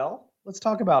NFL. Let's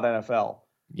talk about NFL.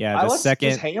 Yeah, let's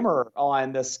just hammer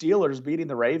on the Steelers beating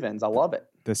the Ravens. I love it.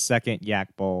 The second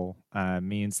Yak Bowl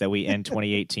means that we end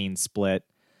 2018 split.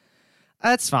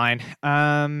 That's fine.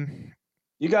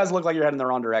 You guys look like you're heading the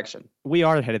wrong direction. We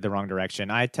are headed the wrong direction.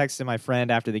 I texted my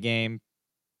friend after the game,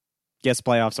 guess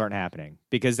playoffs aren't happening.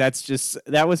 Because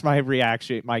that was my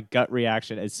reaction, my gut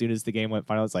reaction as soon as the game went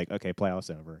final. I was like, okay,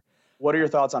 playoffs over. What are your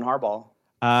thoughts on Harbaugh?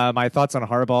 My thoughts on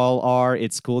Harbaugh are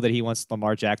it's cool that he wants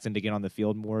Lamar Jackson to get on the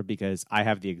field more because I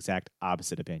have the exact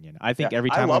opposite opinion. I think every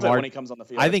time Lamar, when he comes on the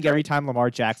field. I think every time Lamar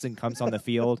Jackson comes on the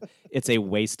field, it's a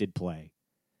wasted play.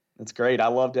 That's great. I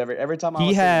loved every time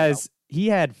he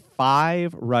had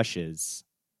 5 rushes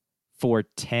for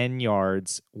 10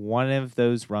 yards. One of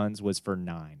those runs was for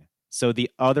 9. So the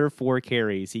other 4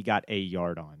 carries he got a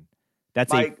yard on.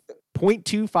 That's a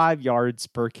 0.25 yards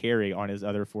per carry on his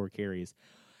other 4 carries.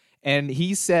 And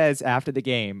he says after the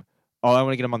game, oh, I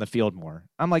want to get him on the field more.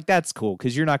 I'm like, that's cool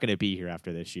because you're not going to be here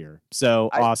after this year. So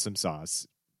awesome sauce.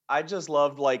 I just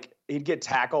loved he'd get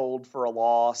tackled for a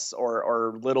loss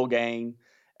or little gain.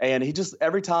 And he just,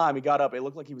 every time he got up, it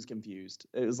looked like he was confused.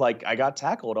 It was like, I got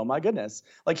tackled. Oh, my goodness.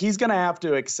 Like, he's going to have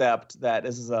to accept that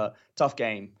this is a tough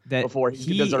game before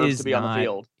he deserves to be on the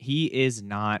field. He is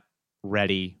not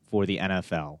ready for the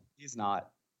NFL. He's not.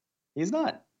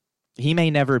 He may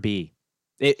never be.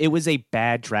 It was a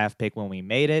bad draft pick when we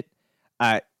made it.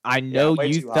 I know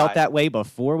you felt that way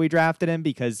before we drafted him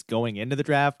because going into the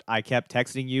draft, I kept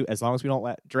texting you, as long as we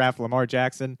don't draft Lamar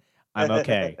Jackson, I'm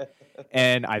okay.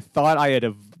 And I thought I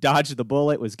had dodged the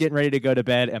bullet, was getting ready to go to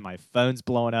bed, and my phone's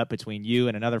blowing up between you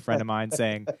and another friend of mine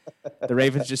saying the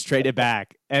Ravens just traded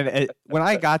back. And when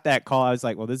I got that call, I was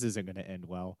like, well, this isn't going to end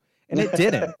well. And it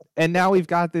didn't. And now we've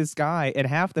got this guy, and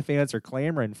half the fans are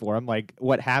clamoring for him. Like,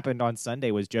 what happened on Sunday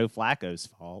was Joe Flacco's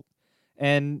fault.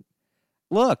 And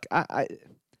look,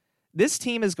 this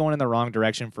team is going in the wrong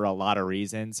direction for a lot of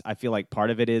reasons. I feel like part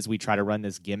of it is we try to run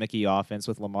this gimmicky offense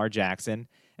with Lamar Jackson.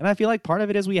 And I feel like part of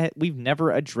it is we've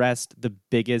never addressed the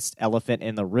biggest elephant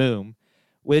in the room,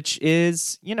 which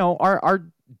is, our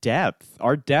depth.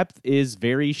 Our depth is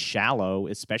very shallow,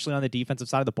 especially on the defensive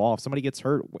side of the ball. If somebody gets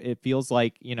hurt, it feels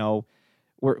like,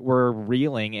 we're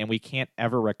reeling and we can't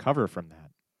ever recover from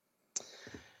that.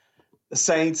 The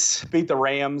Saints beat the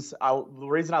Rams. The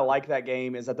reason I like that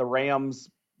game is that the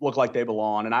Rams look like they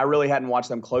belong, and I really hadn't watched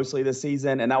them closely this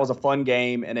season, and that was a fun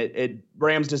game, and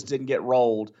Rams just didn't get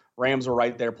rolled. Rams were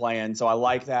right there playing, so I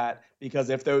like that because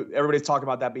everybody's talking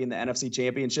about that being the NFC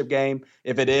Championship game.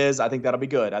 If it is, I think that'll be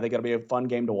good. I think it'll be a fun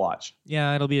game to watch.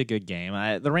 Yeah, it'll be a good game.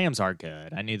 The Rams are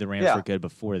good. I knew the Rams were good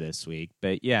before this week,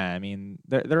 but yeah, I mean,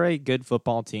 they're a good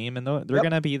football team, and they're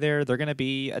going to be there. They're going to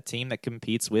be a team that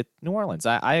competes with New Orleans.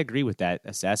 I agree with that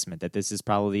assessment that this is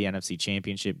probably the NFC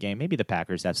Championship game. Maybe the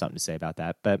Packers have something to say about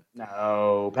that, but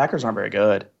no, Packers aren't very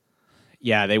good.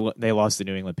 Yeah, they lost the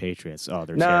New England Patriots. Oh,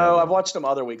 they're no. terrible. I've watched them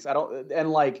other weeks. I don't. Yeah,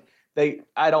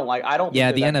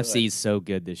 the NFC is so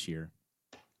good this year.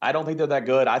 I don't think they're that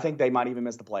good. I think they might even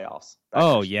miss the playoffs.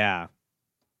 Oh yeah.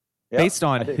 Based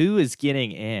on who is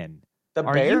getting in, the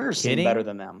Bears seem better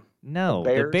than them. No,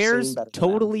 the Bears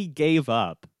totally gave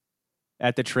up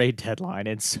at the trade deadline,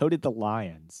 and so did the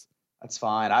Lions. That's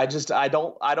fine. I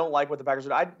don't like what the Packers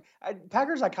are.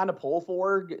 Packers I kind of pull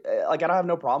for. Like, I don't have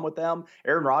no problem with them.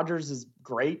 Aaron Rodgers is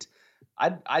great.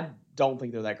 I don't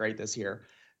think they're that great this year.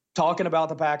 Talking about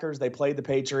the Packers, they played the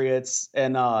Patriots,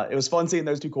 and it was fun seeing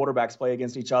those two quarterbacks play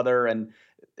against each other. And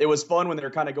it was fun when they were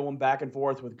kind of going back and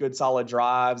forth with good, solid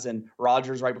drives. And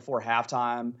Rodgers right before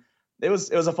halftime. It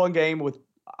was a fun game with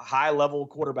high level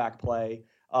quarterback play.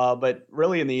 But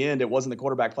really, in the end, it wasn't the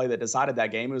quarterback play that decided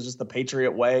that game. It was just the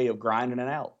Patriot way of grinding it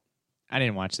out. I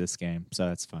didn't watch this game, so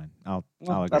that's fine. I'll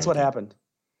agree. That's what happened.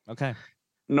 Okay.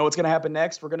 You know what's going to happen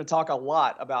next? We're going to talk a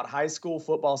lot about high school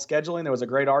football scheduling. There was a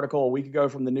great article a week ago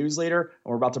from the News Leader, and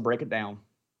we're about to break it down.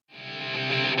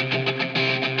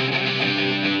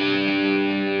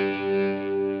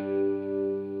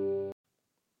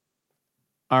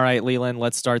 All right, Leland,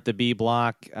 let's start the B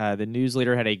block. The news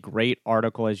leader had a great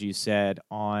article, as you said,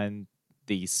 on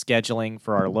the scheduling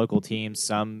for our local teams,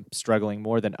 some struggling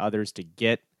more than others to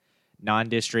get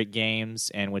non-district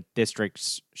games, and with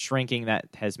districts shrinking, that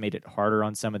has made it harder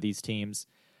on some of these teams.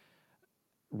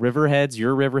 Riverheads,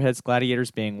 your Riverheads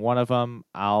Gladiators being one of them.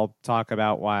 I'll talk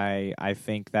about why I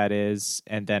think that is,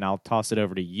 and then I'll toss it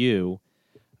over to you.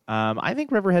 I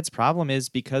think Riverhead's problem is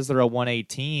because they're a 1A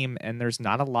team, and there's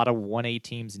not a lot of 1A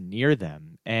teams near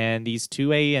them. And these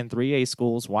 2A and 3A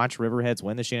schools watch Riverheads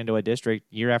win the Shenandoah District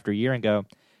year after year and go,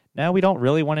 no, we don't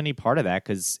really want any part of that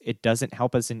because it doesn't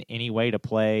help us in any way to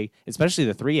play, especially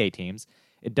the 3A teams.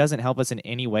 It doesn't help us in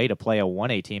any way to play a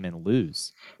 1A team and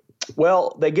lose.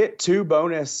 Well, they get 2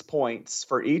 bonus points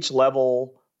for each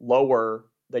level lower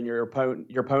than your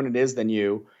opponent is than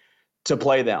you to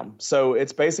play them. So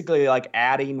it's basically like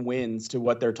adding wins to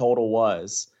what their total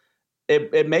was.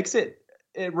 It makes it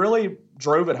really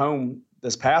drove it home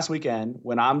this past weekend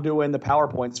when I'm doing the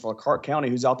PowerPoints for Clark County,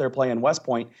 who's out there playing West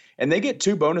Point, and they get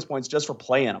 2 bonus points just for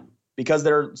playing them because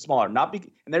they're smaller, and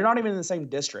they're not even in the same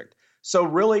district. So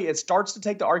really, it starts to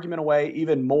take the argument away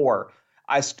even more.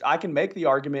 I can make the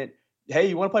argument, hey,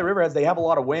 you want to play Riverheads? They have a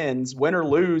lot of wins. Win or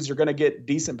lose, you're going to get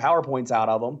decent PowerPoints out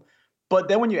of them. But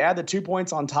then when you add the 2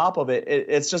 points on top of it,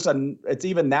 it's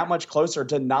even that much closer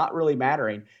to not really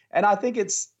mattering. And I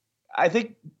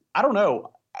don't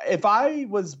know. If I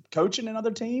was coaching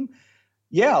another team,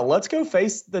 yeah, let's go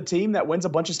face the team that wins a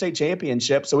bunch of state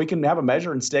championships so we can have a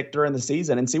measuring stick during the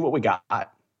season and see what we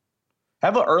got.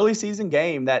 Have an early season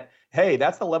game that, hey,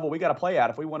 that's the level we got to play at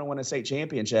if we want to win a state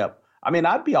championship. I mean,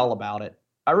 I'd be all about it.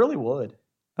 I really would.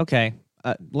 Okay.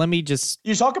 Let me just...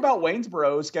 You talk about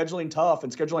Waynesboro scheduling tough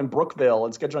and scheduling Brookville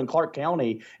and scheduling Clark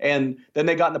County, and then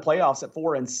they got in the playoffs at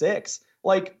 4 and 6.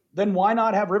 Like, then why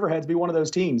not have Riverheads be one of those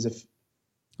teams?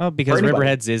 Because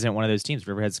Riverheads isn't one of those teams.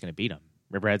 Riverheads is going to beat them.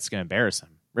 Riverheads is going to embarrass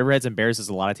them. Riverheads embarrasses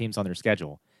a lot of teams on their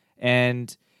schedule.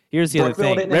 And here's the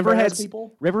Brookville other thing.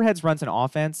 Riverheads runs an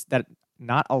offense that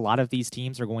not a lot of these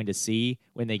teams are going to see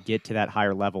when they get to that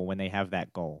higher level, when they have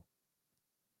that goal.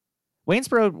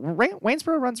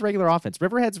 Waynesboro runs regular offense.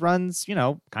 Riverheads runs,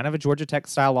 kind of a Georgia Tech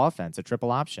style offense, a triple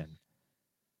option.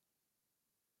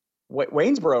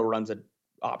 Waynesboro runs an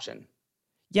option.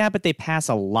 Yeah, but they pass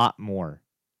a lot more.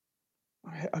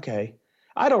 Okay.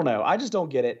 I don't know. I just don't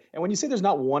get it. And when you say there's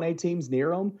not 1A teams near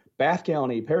them, Bath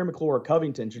County, Perry McClure,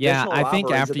 Covington. Yeah, I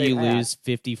think after you lose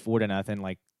 54-0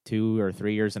 like 2 or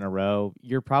 3 years in a row,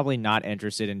 you're probably not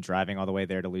interested in driving all the way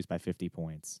there to lose by 50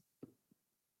 points.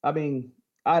 I mean,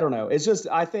 I don't know. It's just,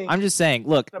 I'm just saying,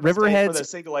 look, Riverheads for the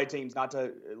single A teams not to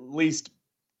at least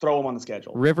throw them on the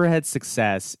schedule. Riverhead's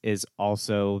success is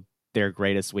also their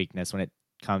greatest weakness when it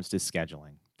comes to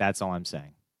scheduling. That's all I'm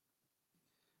saying.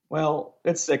 Well,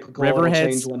 it's cyclical.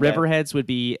 Riverheads would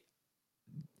be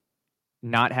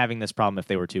not having this problem if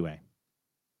they were 2A.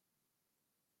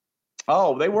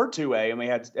 Oh, they were 2A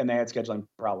and they had scheduling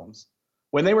problems.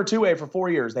 When they were 2A for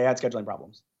 4 years, they had scheduling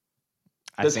problems.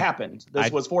 This happened.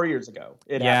 This was 4 years ago.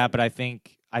 But I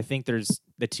think there's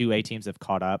the 2A teams have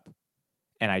caught up,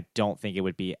 and I don't think it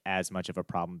would be as much of a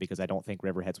problem because I don't think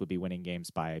Riverheads would be winning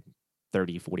games by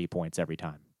 30, 40 points every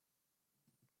time.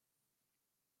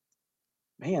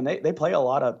 Man, they play a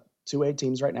lot of 2A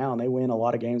teams right now, and they win a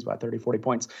lot of games by 30, 40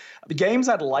 points. The games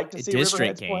I'd like to see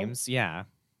district Riverheads games, play, yeah.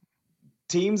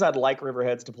 Teams I'd like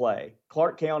Riverheads to play.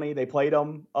 Clark County, they played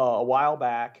them a while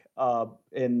back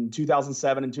in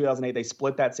 2007 and 2008. They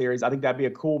split that series. I think that'd be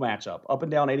a cool matchup. Up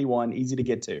and down 81, easy to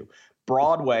get to.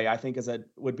 Broadway, I think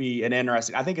would be an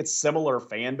interesting. I think it's similar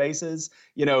fan bases.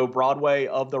 Broadway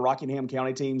of the Rockingham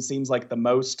County team seems like the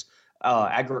most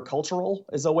agricultural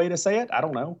is a way to say it. I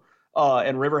don't know.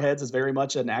 And Riverheads is very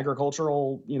much an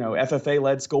agricultural,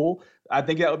 FFA-led school. I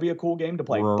think that would be a cool game to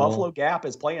play. Rural. Buffalo Gap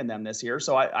is playing them this year,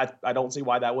 so I don't see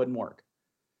why that wouldn't work.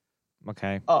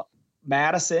 Okay.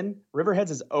 Madison, Riverheads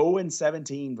is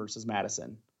 0-17 versus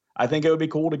Madison. I think it would be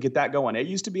cool to get that going. It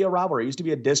used to be a rivalry. It used to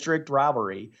be a district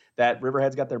rivalry that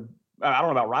Riverheads got their – I don't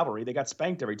know about rivalry. They got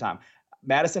spanked every time.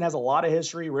 Madison has a lot of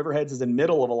history. Riverheads is in the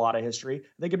middle of a lot of history.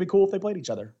 I think it'd be cool if they played each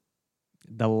other.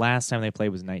 The last time they played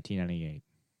was 1998.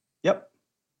 Yep.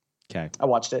 Okay. I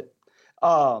watched it.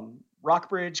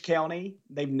 Rockbridge County,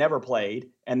 they've never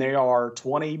played, and they are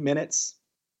 20 minutes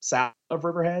south of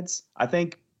Riverheads. I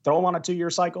think throw them on a 2-year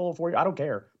cycle for you. I don't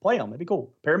care. Play them. It'd be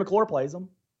cool. Perry McClure plays them.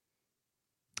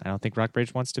 I don't think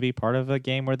Rockbridge wants to be part of a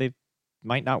game where they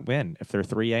might not win if they're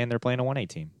 3A and they're playing a 1A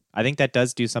team. I think that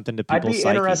does do something to people's psyche.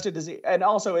 I'd be interested to see, and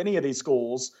also any of these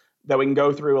schools that we can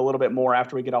go through a little bit more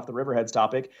after we get off the Riverheads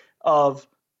topic of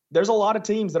there's a lot of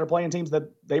teams that are playing teams that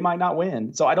they might not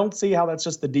win. So I don't see how that's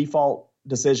just the default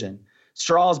decision.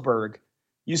 Strasburg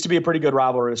used to be a pretty good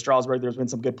rivalry with Strasburg. There's been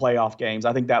some good playoff games.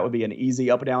 I think that would be an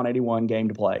easy up and down 81 game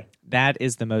to play. That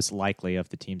is the most likely of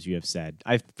the teams you have said.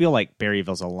 I feel like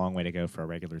Berryville's a long way to go for a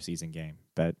regular season game,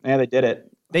 but yeah, they did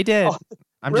it. They did.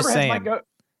 I'm just saying.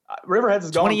 Riverheads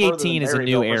has gone 2018 is a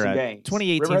new era.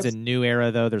 2018 is a Riverheads, new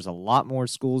era, though. There's a lot more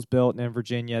schools built in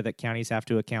Virginia that counties have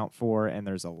to account for, and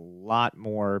there's a lot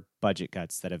more budget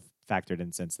cuts that have factored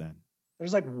in since then.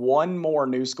 There's like one more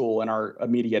new school in our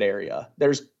immediate area.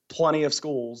 There's plenty of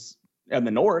schools in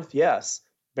the north, yes,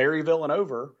 Berryville and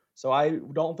over. So I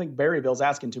don't think Berryville's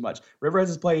asking too much. Riverheads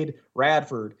has played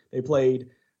Radford. They played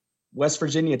West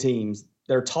Virginia teams.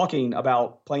 They're talking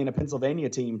about playing a Pennsylvania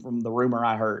team from the rumor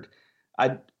I heard.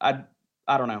 I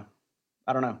don't know.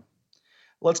 I don't know.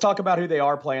 Let's talk about who they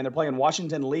are playing. They're playing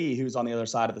Washington Lee, who's on the other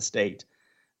side of the state.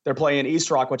 They're playing East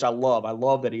Rock, which I love. I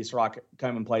love that East Rock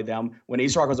came and played them. When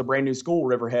East Rock was a brand new school,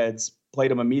 Riverheads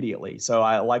played them immediately. So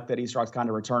I like that East Rock's kind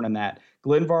of returning that.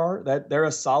 Glenvar, they're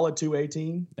a solid 2A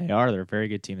team. They are. They're a very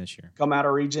good team this year. Come out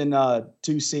of Region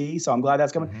 2C, so I'm glad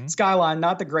that's coming. Mm-hmm. Skyline,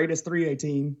 not the greatest 3A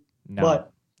team. No,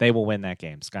 but they will win that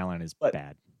game. Skyline is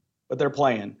bad. But they're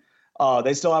playing.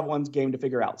 They still have one game to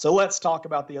figure out. So let's talk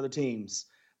about the other teams.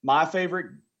 My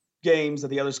favorite games that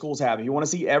the other schools have. If you want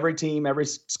to see every team, every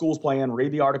school's playing,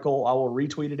 read the article. I will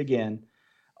retweet it again.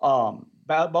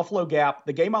 Buffalo Gap,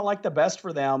 the game I like the best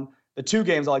for them, the two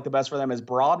games I like the best for them is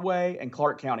Broadway and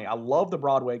Clark County. I love the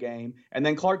Broadway game. And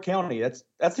then Clark County,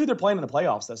 that's who they're playing in the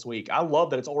playoffs this week. I love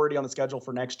that it's already on the schedule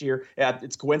for next year. Yeah,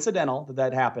 it's coincidental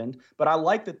that happened, but I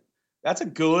like that. That's a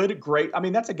great. I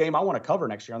mean, that's a game I want to cover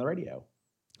next year on the radio.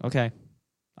 Okay.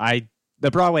 The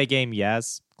Broadway game,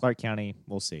 yes. Clark County,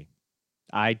 we'll see.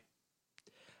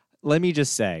 Let me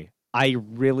just say, I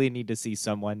really need to see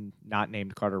someone not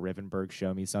named Carter Rivenberg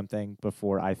show me something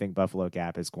before I think Buffalo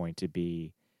Gap is going to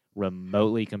be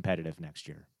remotely competitive next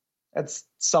year. That's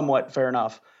somewhat fair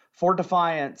enough. Fort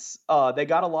Defiance, they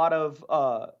got a lot of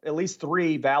at least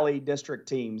 3 Valley District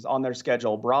teams on their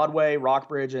schedule: Broadway,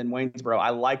 Rockbridge, and Waynesboro. I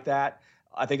like that.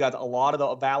 I think that a lot of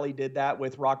the Valley did that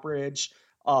with Rockbridge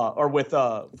or with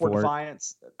Fort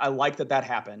Defiance. I like that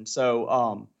happened.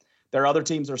 So their other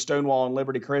teams are Stonewall and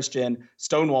Liberty Christian.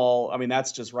 Stonewall, I mean,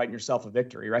 that's just writing yourself a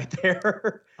victory right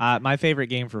there. My favorite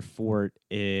game for Fort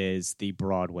is the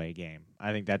Broadway game.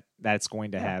 I think that's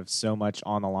going to have so much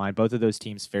on the line. Both of those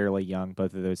teams fairly young.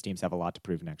 Both of those teams have a lot to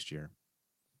prove next year.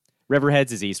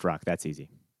 Riverheads is East Rock. That's easy.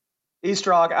 East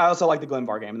Rock. I also like the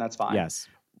Glenvar game, and that's fine. Yes.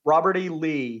 Robert E.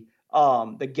 Lee.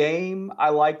 The game I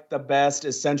like the best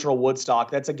is Central Woodstock.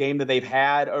 That's a game that they've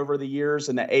had over the years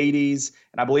in the 80s,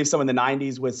 and I believe some in the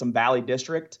 90s with some Valley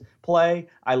District play.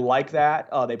 I like that.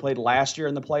 They played last year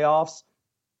in the playoffs.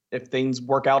 If things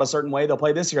work out a certain way, they'll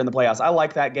play this year in the playoffs. I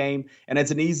like that game, and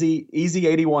it's an easy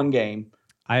 81 game.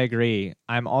 I agree.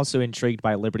 I'm also intrigued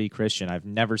by Liberty Christian. I've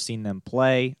never seen them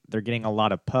play. They're getting a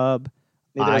lot of pub.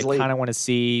 I kind of want to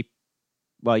see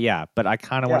 – well, yeah, but I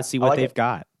kind of want to see what they've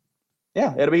got.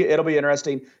 Yeah, it'll be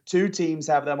interesting. 2 teams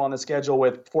have them on the schedule,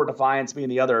 with Fort Defiance being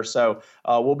the other, so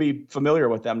we'll be familiar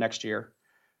with them next year.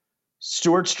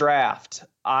 Stewart's Draft.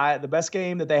 The best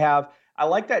game that they have. I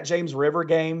like that James River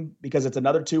game because it's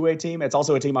another 2A team. It's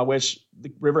also a team I wish the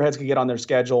Riverheads could get on their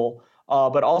schedule.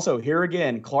 But also here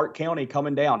again, Clark County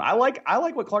coming down. I like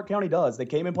what Clark County does. They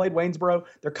came and played Waynesboro.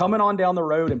 They're coming on down the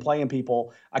road and playing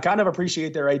people. I kind of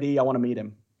appreciate their AD. I want to meet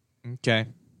him. Okay.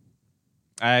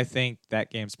 I think that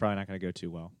game's probably not going to go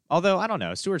too well. Although, I don't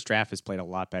know. Stewart's Draft has played a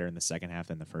lot better in the second half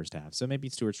than the first half. So maybe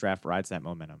Stewart's Draft rides that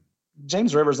momentum.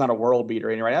 James River's not a world beater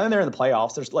anyway. And they're in the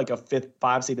playoffs. There's like a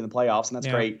 5 seed in the playoffs, and that's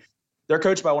great. They're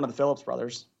coached by one of the Phillips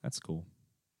brothers. That's cool.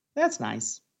 That's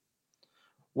nice.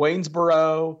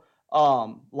 Waynesboro, a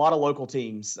lot of local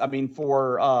teams. I mean,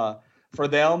 for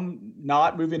them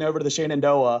not moving over to the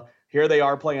Shenandoah, here they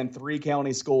are playing 3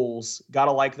 county schools. Got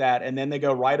to like that. And then they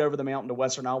go right over the mountain to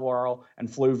Western Albemarle and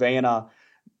Fluvanna.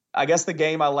 I guess the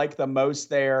game I like the most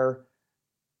there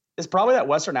is probably that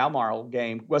Western Albemarle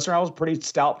game. Western Albemarle's a pretty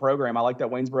stout program. I like that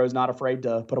Waynesboro's not afraid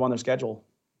to put them on their schedule.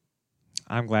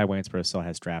 I'm glad Waynesboro still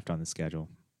has draft on the schedule.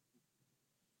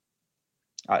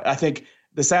 I think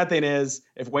the sad thing is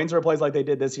if Waynesboro plays like they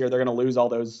did this year, they're going to lose all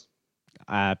those.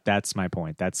 That's my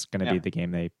point. That's going to be the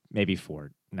game they maybe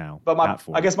Ford. No, but not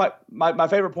Ford. I guess my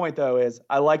favorite point though is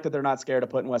I like that they're not scared of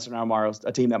putting Western Albemarle,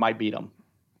 a team that might beat them.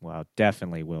 Well,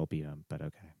 definitely will beat them, but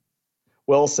okay.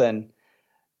 Wilson,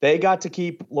 they got to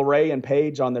keep Luray and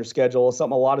Page on their schedule,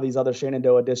 something a lot of these other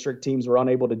Shenandoah district teams were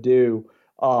unable to do.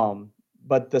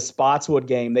 But the Spotswood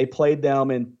game, they played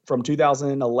them from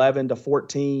 2011 to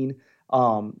 14.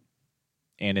 And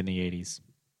in the 80s.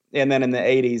 And then in the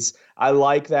 80s. I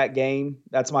like that game.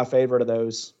 That's my favorite of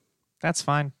those. That's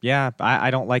fine. Yeah,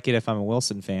 I don't like it if I'm a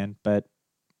Wilson fan, but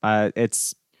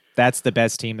that's the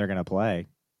best team they're going to play.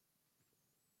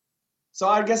 So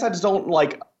I guess I just don't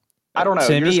like. I don't know.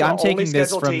 To You're me, just I'm gonna only taking this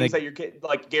schedule from teams that you're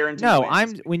like guaranteed. No,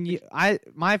 wins.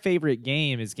 my favorite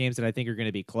game is games that I think are going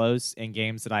to be close and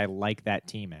games that I like that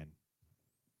team in.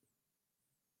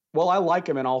 Well, I like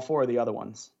him in all 4 of the other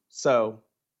ones. So,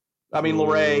 I mean,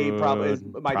 Luray might probably be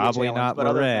a challenge, not but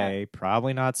other than Luray,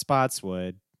 probably not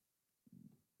Spotswood.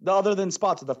 that, other than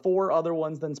Spots, the 4 other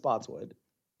ones than Spotswood.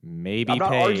 Maybe I'm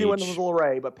not Page. arguing with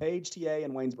Luray, but Page, TA,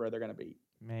 and Waynesboro they're going to beat.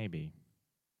 Maybe.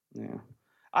 Yeah,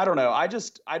 I don't know. I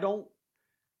don't.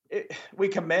 We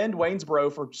commend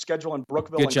Waynesboro for scheduling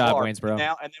Brookville. Good and job, Clark, Waynesboro.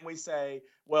 And then we say,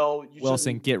 well, you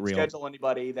Wilson, shouldn't get real. schedule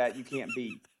anybody that you can't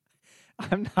beat.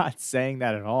 I'm not saying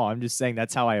that at all. I'm just saying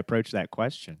that's how I approach that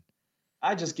question.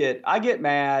 I get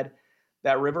mad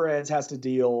that Riverheads has to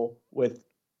deal with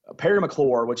Perry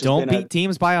McClure, which don't beat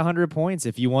teams by 100 points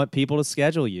if you want people to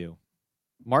schedule you.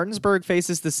 Martinsburg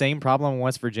faces the same problem in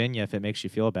West Virginia if it makes you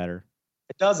feel better.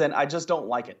 It doesn't. I just don't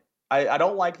like it. I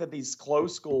don't like that these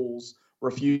close schools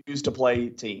refuse to play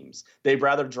teams. They'd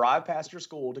rather drive past your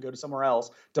school to go to somewhere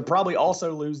else to probably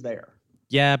also lose there.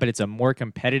 Yeah, but it's a more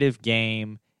competitive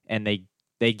game, and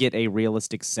they get a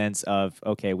realistic sense of,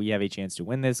 okay, we have a chance to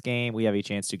win this game. We have a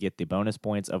chance to get the bonus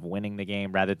points of winning the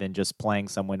game rather than just playing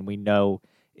someone we know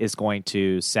is going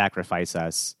to sacrifice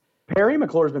us. Perry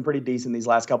McClure has been pretty decent these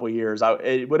last couple of years.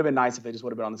 It would have been nice if they just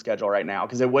would have been on the schedule right now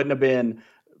because it wouldn't have been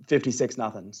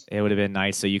 56-0. It would have been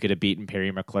nice so you could have beaten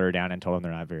Perry McClure down and told them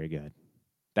they're not very good.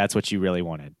 That's what you really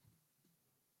wanted.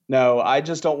 No, I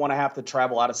just don't want to have to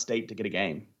travel out of state to get a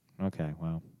game. Okay,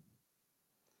 well.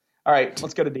 All right,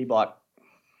 let's go to D block.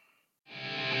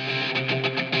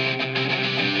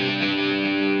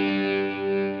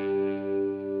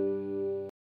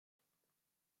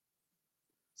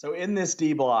 So in this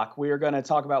D block, we are going to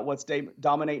talk about what's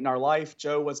dominating our life.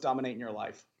 Joe, what's dominating your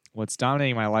life? What's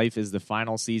dominating my life is the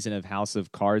final season of House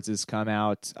of Cards has come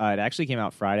out. It actually came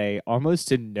out Friday, almost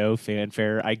to no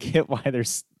fanfare. I get why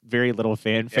there's very little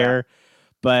fanfare,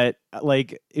 but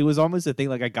like it was almost a thing.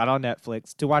 Like I got on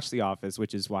Netflix to watch The Office,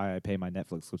 which is why I pay my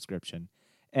Netflix subscription,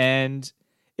 and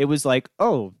it was like,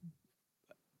 oh,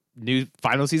 new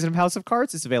final season of House of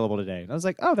Cards is available today, and I was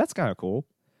like, oh, that's kind of cool.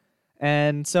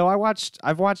 And so I've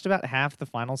watched about half the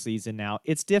final season now.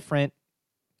 It's different.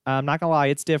 I'm not gonna lie,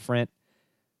 it's different.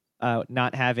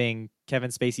 Not having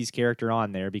Kevin Spacey's character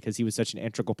on there because he was such an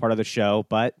integral part of the show.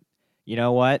 But you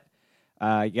know what?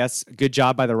 I guess good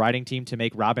job by the writing team to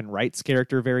make Robin Wright's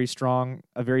character a very strong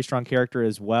character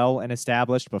as well and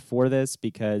established before this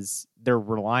because they're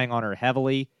relying on her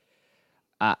heavily.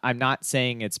 I'm not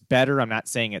saying it's better. I'm not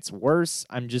saying it's worse.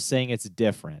 I'm just saying it's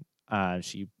different.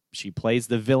 She plays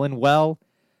the villain well,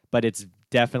 but it's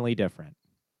definitely different.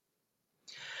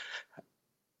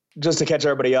 Just to catch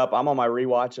everybody up, I'm on my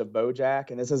rewatch of BoJack,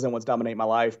 and this isn't what's dominating my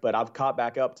life, but I've caught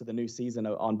back up to the new season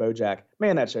on BoJack.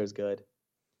 Man, that show's good.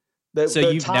 So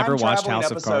you've never watched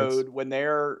House of Cards?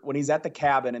 When he's at the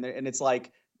cabin and it's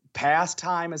like past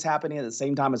time is happening at the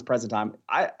same time as present time.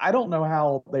 I don't know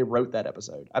how they wrote that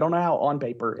episode. I don't know how on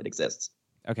paper it exists.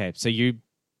 Okay, so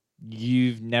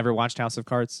you've never watched House of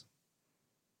Cards?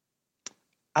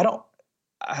 I don't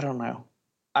know.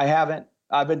 I haven't.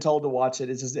 I've been told to watch it.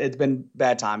 It's been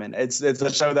bad timing. It's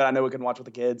a show that I know we can watch with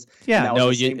the kids. Yeah, and that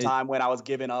was the same time when I was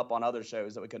giving up on other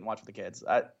shows that we couldn't watch with the kids.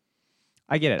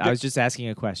 I get it. I was just asking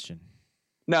a question.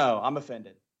 No, I'm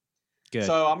offended. Good.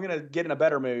 So I'm gonna get in a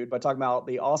better mood by talking about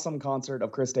the awesome concert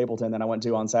of Chris Stapleton that I went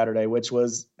to on Saturday, which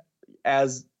was,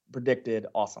 as predicted,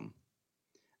 awesome.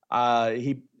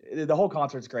 The whole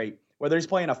concert's great. Whether he's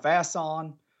playing a fast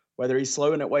song, whether he's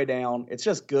slowing it way down, it's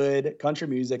just good country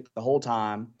music the whole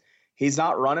time. He's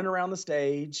not running around the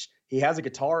stage. He has a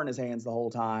guitar in his hands the whole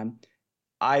time.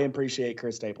 I appreciate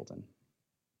Chris Stapleton.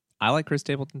 I like Chris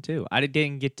Stapleton too. I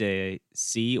didn't get to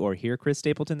see or hear Chris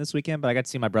Stapleton this weekend, but I got to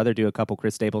see my brother do a couple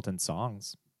Chris Stapleton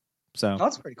songs. So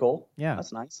that's pretty cool. Yeah,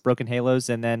 that's nice. Broken Halos,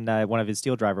 and then one of his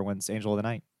Steel Driver ones, Angel of the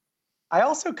Night. I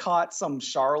also caught some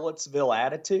Charlottesville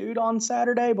attitude on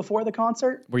Saturday before the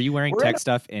concert. Were you wearing tech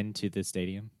stuff into the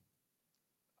stadium?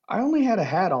 I only had a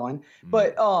hat on,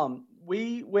 but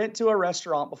we went to a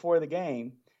restaurant before the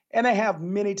game, and they have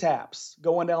mini taps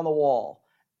going down the wall.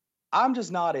 I'm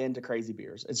just not into crazy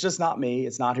beers. It's just not me.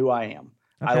 It's not who I am.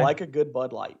 Okay. I like a good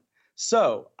Bud Light.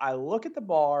 So I look at the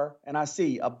bar, and I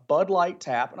see a Bud Light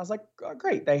tap, and I was like, oh,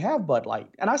 great, they have Bud Light.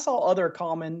 And I saw other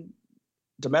common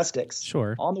domestics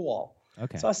on the wall.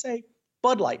 Okay. So I say,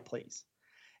 Bud Light, please.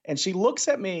 And she looks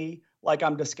at me like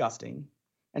I'm disgusting.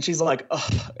 And she's like,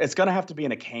 it's going to have to be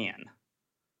in a can.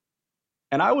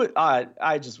 And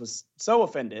I just was so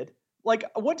offended Like,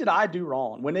 what did I do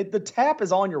wrong? When the tap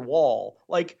is on your wall,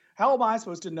 like, how am I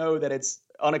supposed to know that it's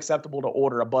unacceptable to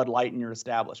order a Bud Light in your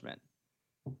establishment?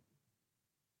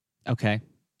 Okay.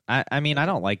 I mean, I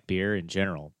don't like beer in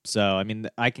general. So, I mean,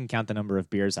 I can count the number of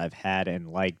beers I've had and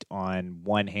liked on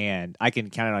one hand. I can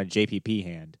count it on a JPP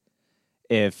hand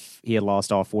if he had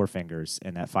lost all four fingers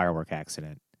in that firework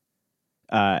accident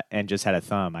and just had a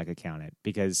thumb, I could count it.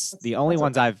 Because the only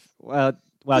ones I've, well,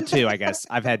 two, I guess.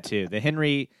 I've had two. The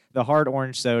Henry, the hard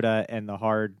orange soda, and the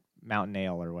hard mountain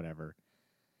ale or whatever.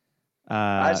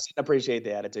 I just didn't appreciate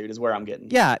the attitude is where I'm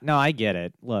getting. Yeah, no, I get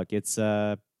it. Look, it's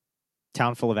a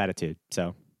town full of attitude,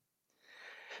 so.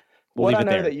 What I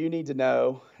know that you need to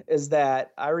know is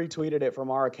that I retweeted it from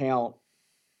our account.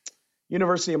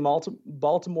 University of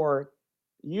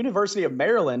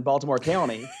Maryland, Baltimore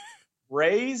County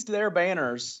raised their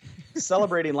banners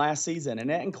celebrating last season, and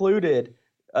it included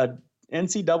a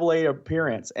NCAA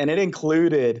appearance, and it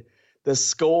included the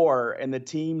score and the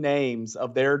team names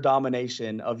of their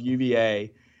domination of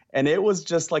UVA, and it was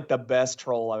just like the best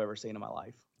troll I've ever seen in my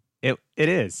life. It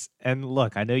is. And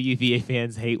look, I know UVA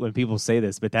fans hate when people say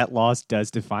this, but that loss does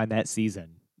define that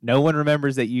season. No one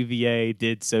remembers that UVA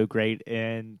did so great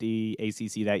in the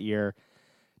ACC that year.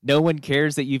 No one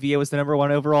cares that UVA was the number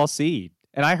 1 overall seed.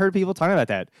 And I heard people talking about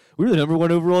that. We were the number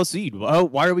 1 overall seed. Oh,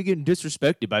 why are we getting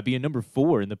disrespected by being number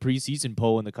 4 in the preseason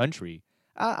poll in the country?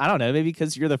 I don't know. Maybe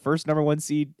because you're the first number 1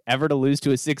 seed ever to lose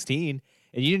to a 16,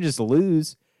 and you didn't just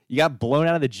lose. You got blown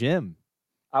out of the gym.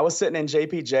 I was sitting in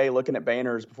JPJ looking at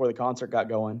banners before the concert got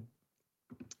going.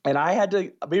 And I had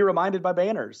to be reminded by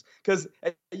banners because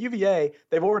at UVA,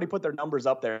 they've already put their numbers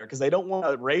up there because they don't want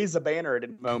to raise a banner at a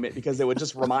moment because it would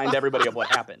just remind everybody of what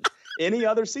happened. Any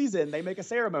other season, they make a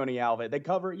ceremony out of it. They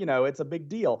cover, it's a big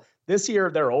deal. This year,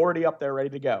 they're already up there ready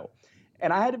to go.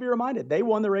 And I had to be reminded they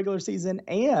won the regular season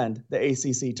and the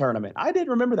ACC tournament. I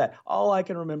didn't remember that. All I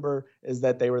can remember is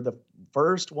that they were the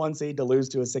first 1 seed to lose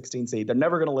to a 16 seed. They're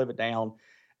never going to live it down.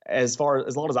 As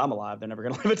long as I'm alive, they're never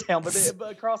going to live it down.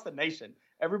 But across the nation,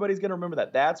 everybody's going to remember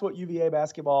that. That's what UVA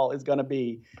basketball is going to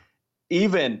be.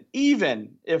 Even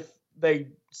if they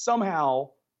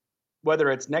somehow, whether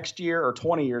it's next year or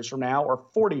 20 years from now or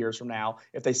 40 years from now,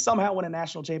 if they somehow win a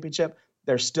national championship,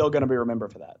 they're still going to be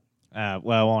remembered for that.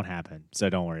 Well, it won't happen, so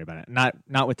don't worry about it.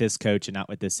 Not with this coach and not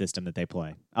with this system that they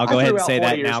play. I'll go ahead and say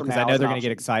that now because I know they're going to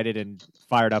get excited and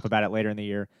fired up about it later in the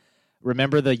year.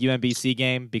 Remember the UMBC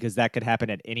game because that could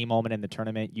happen at any moment in the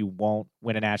tournament. You won't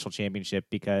win a national championship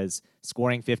because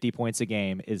scoring 50 points a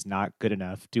game is not good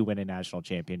enough to win a national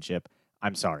championship.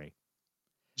 I'm sorry.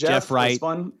 Jeff Wright,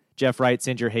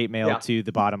 send your hate mail to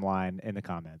the bottom line in the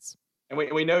comments. And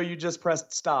we know you just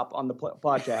pressed stop on the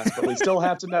podcast, but we still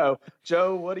have to know.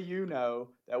 Joe, what do you know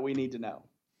that we need to know?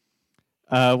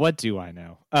 What do I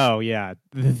know? Oh, yeah.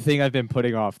 The thing I've been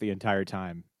putting off the entire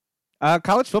time.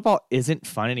 College football isn't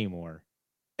fun anymore.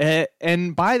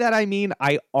 And by that, I mean,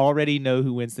 I already know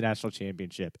who wins the national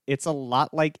championship. It's a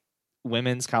lot like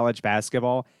women's college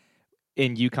basketball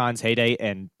in UConn's heyday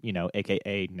and,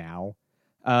 AKA now.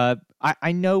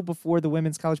 I know before the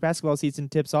women's college basketball season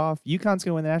tips off, UConn's going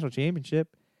to win the national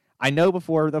championship. I know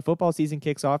before the football season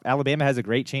kicks off, Alabama has a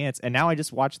great chance. And now I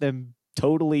just watch them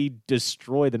totally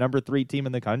destroy the number 3 team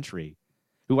in the country,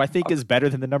 who I think is better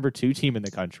than the number 2 team in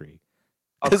the country.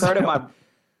 I'll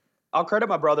credit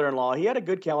my brother-in-law. He had a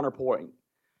good counterpoint.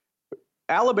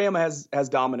 Alabama has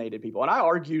dominated people. And I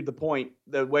argued the point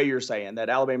the way you're saying that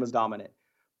Alabama's dominant.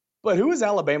 But who has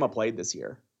Alabama played this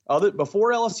year?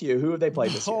 Before LSU, who have they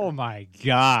played this year? Oh, my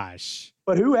gosh.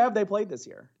 But who have they played this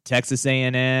year? Texas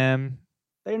A&M.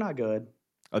 They're not good.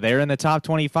 Oh, they're in the top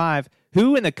 25.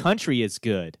 Who in the country is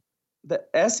good? The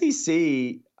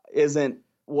SEC isn't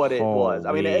what it was.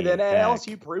 I mean, and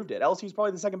LSU proved it. LSU's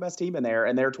probably the second best team in there,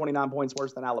 and they're 29 points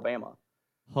worse than Alabama.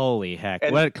 Holy heck.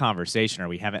 What a conversation are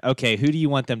we having? Okay, who do you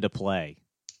want them to play?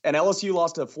 And LSU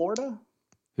lost to Florida?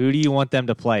 Who do you want them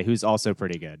to play? Who's also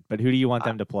pretty good. But who do you want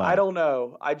them to play? I don't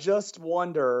know. I just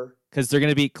wonder. Because they're going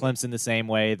to beat Clemson the same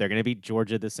way. They're going to beat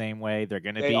Georgia the same way. They're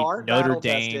going to beat Notre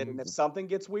Dame. And if something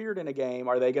gets weird in a game,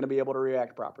 are they going to be able to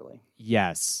react properly?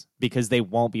 Yes, because they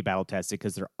won't be battle tested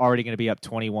because they're already going to be up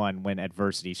 21 when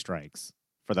adversity strikes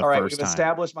for the first time. All right, we've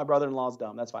established my brother-in-law's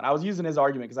dumb. That's fine. I was using his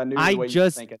argument because I knew the way you were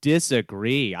thinking. I just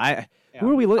disagree.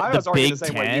 Who are we looking at? I was arguing the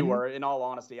same way you were, in all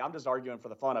honesty. I'm just arguing for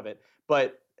the fun of it.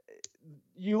 But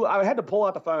I had to pull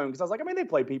out the phone because I was like, they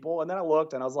play people. And then I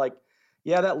looked and I was like,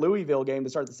 yeah, that Louisville game to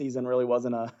start the season really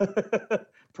wasn't a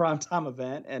primetime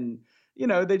event. And,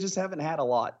 they just haven't had a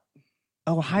lot.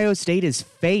 Ohio State is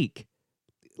fake.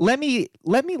 let me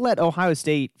let Ohio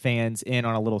State fans in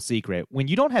on a little secret. When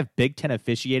you don't have Big Ten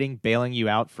officiating bailing you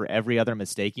out for every other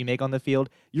mistake you make on the field,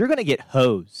 you're going to get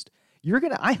hosed.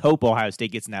 I hope Ohio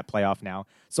State gets in that playoff now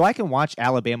so I can watch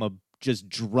Alabama just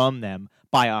drum them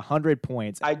by 100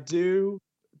 points. I do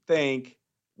think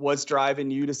what's driving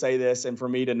you to say this, and for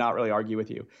me to not really argue with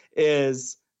you,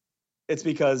 is it's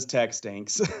because Tech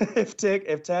stinks. If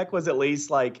Tech was at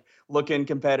least like looking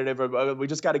competitive, or we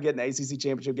just got to get an ACC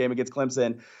championship game against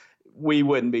Clemson, we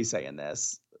wouldn't be saying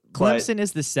this. Clemson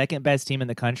is the second best team in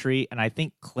the country, and I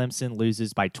think Clemson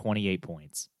loses by 28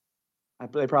 points.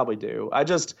 They probably do.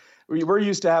 We're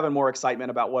used to having more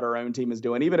excitement about what our own team is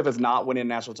doing. Even if it's not winning a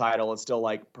national title, it's still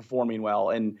like performing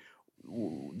well. And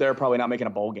they're probably not making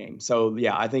a bowl game. So,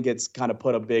 yeah, I think it's kind of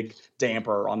put a big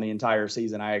damper on the entire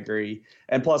season. I agree.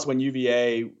 And plus, when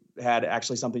UVA had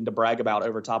actually something to brag about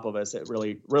over top of us, it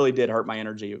really, really did hurt my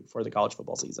energy for the college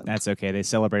football season. That's okay. They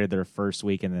celebrated their first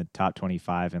week in the top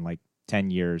 25 in like 10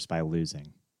 years by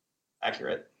losing.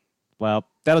 Accurate. Well,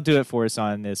 that'll do it for us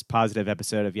on this positive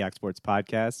episode of Yak Sports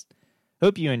Podcast.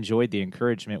 Hope you enjoyed the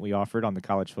encouragement we offered on the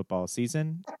college football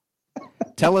season.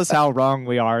 Tell us how wrong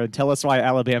we are, and tell us why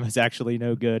Alabama's actually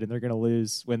no good and they're going to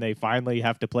lose when they finally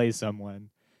have to play someone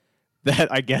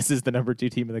that I guess is the number 2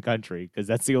 team in the country, because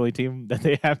that's the only team that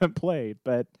they haven't played.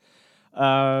 But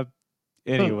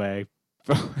anyway,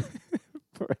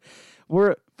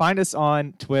 find us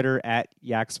on Twitter at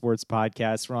Yak Sports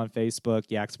Podcast. We're on Facebook,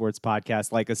 Yak Sports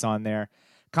Podcast. Like us on there.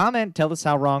 Comment, tell us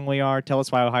how wrong we are. Tell us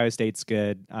why Ohio State's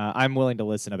good. I'm willing to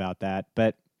listen about that.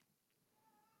 But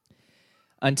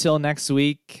until next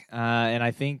week, and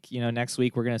I think next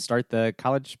week we're going to start the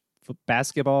college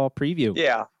basketball preview.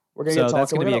 Yeah, we're going to get talking.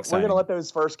 That's going to be exciting. We're going to let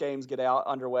those first games get out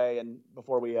underway, and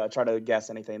before we try to guess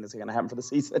anything that's going to happen for the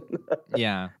season.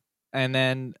 Yeah, and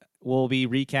then we'll be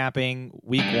recapping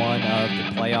week 1 of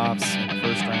the playoffs in the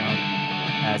first round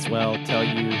as well. Tell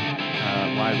you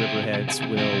why Riverheads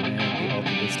will win the Alta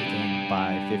Vista game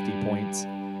by 50 points.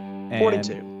 And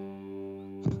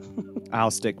 42.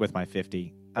 I'll stick with my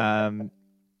 50. And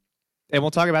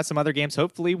we'll talk about some other games.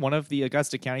 Hopefully one of the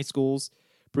Augusta County schools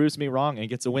proves me wrong and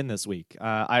gets a win this week.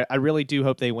 I really do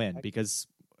hope they win, because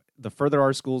the further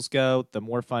our schools go, the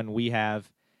more fun we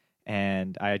have.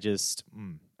 And I just...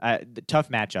 the tough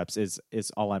matchups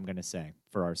is all I'm going to say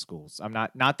for our schools. I'm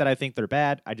not that I think they're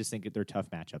bad. I just think they're tough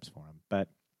matchups for them. But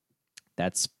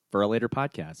that's for a later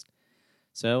podcast.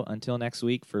 So until next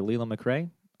week, for Leland McRae,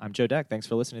 I'm Joe Deck. Thanks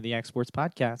for listening to the Yak Sports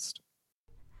Podcast.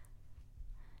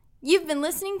 You've been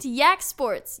listening to Yak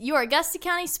Sports, your Augusta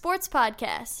County sports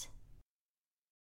podcast.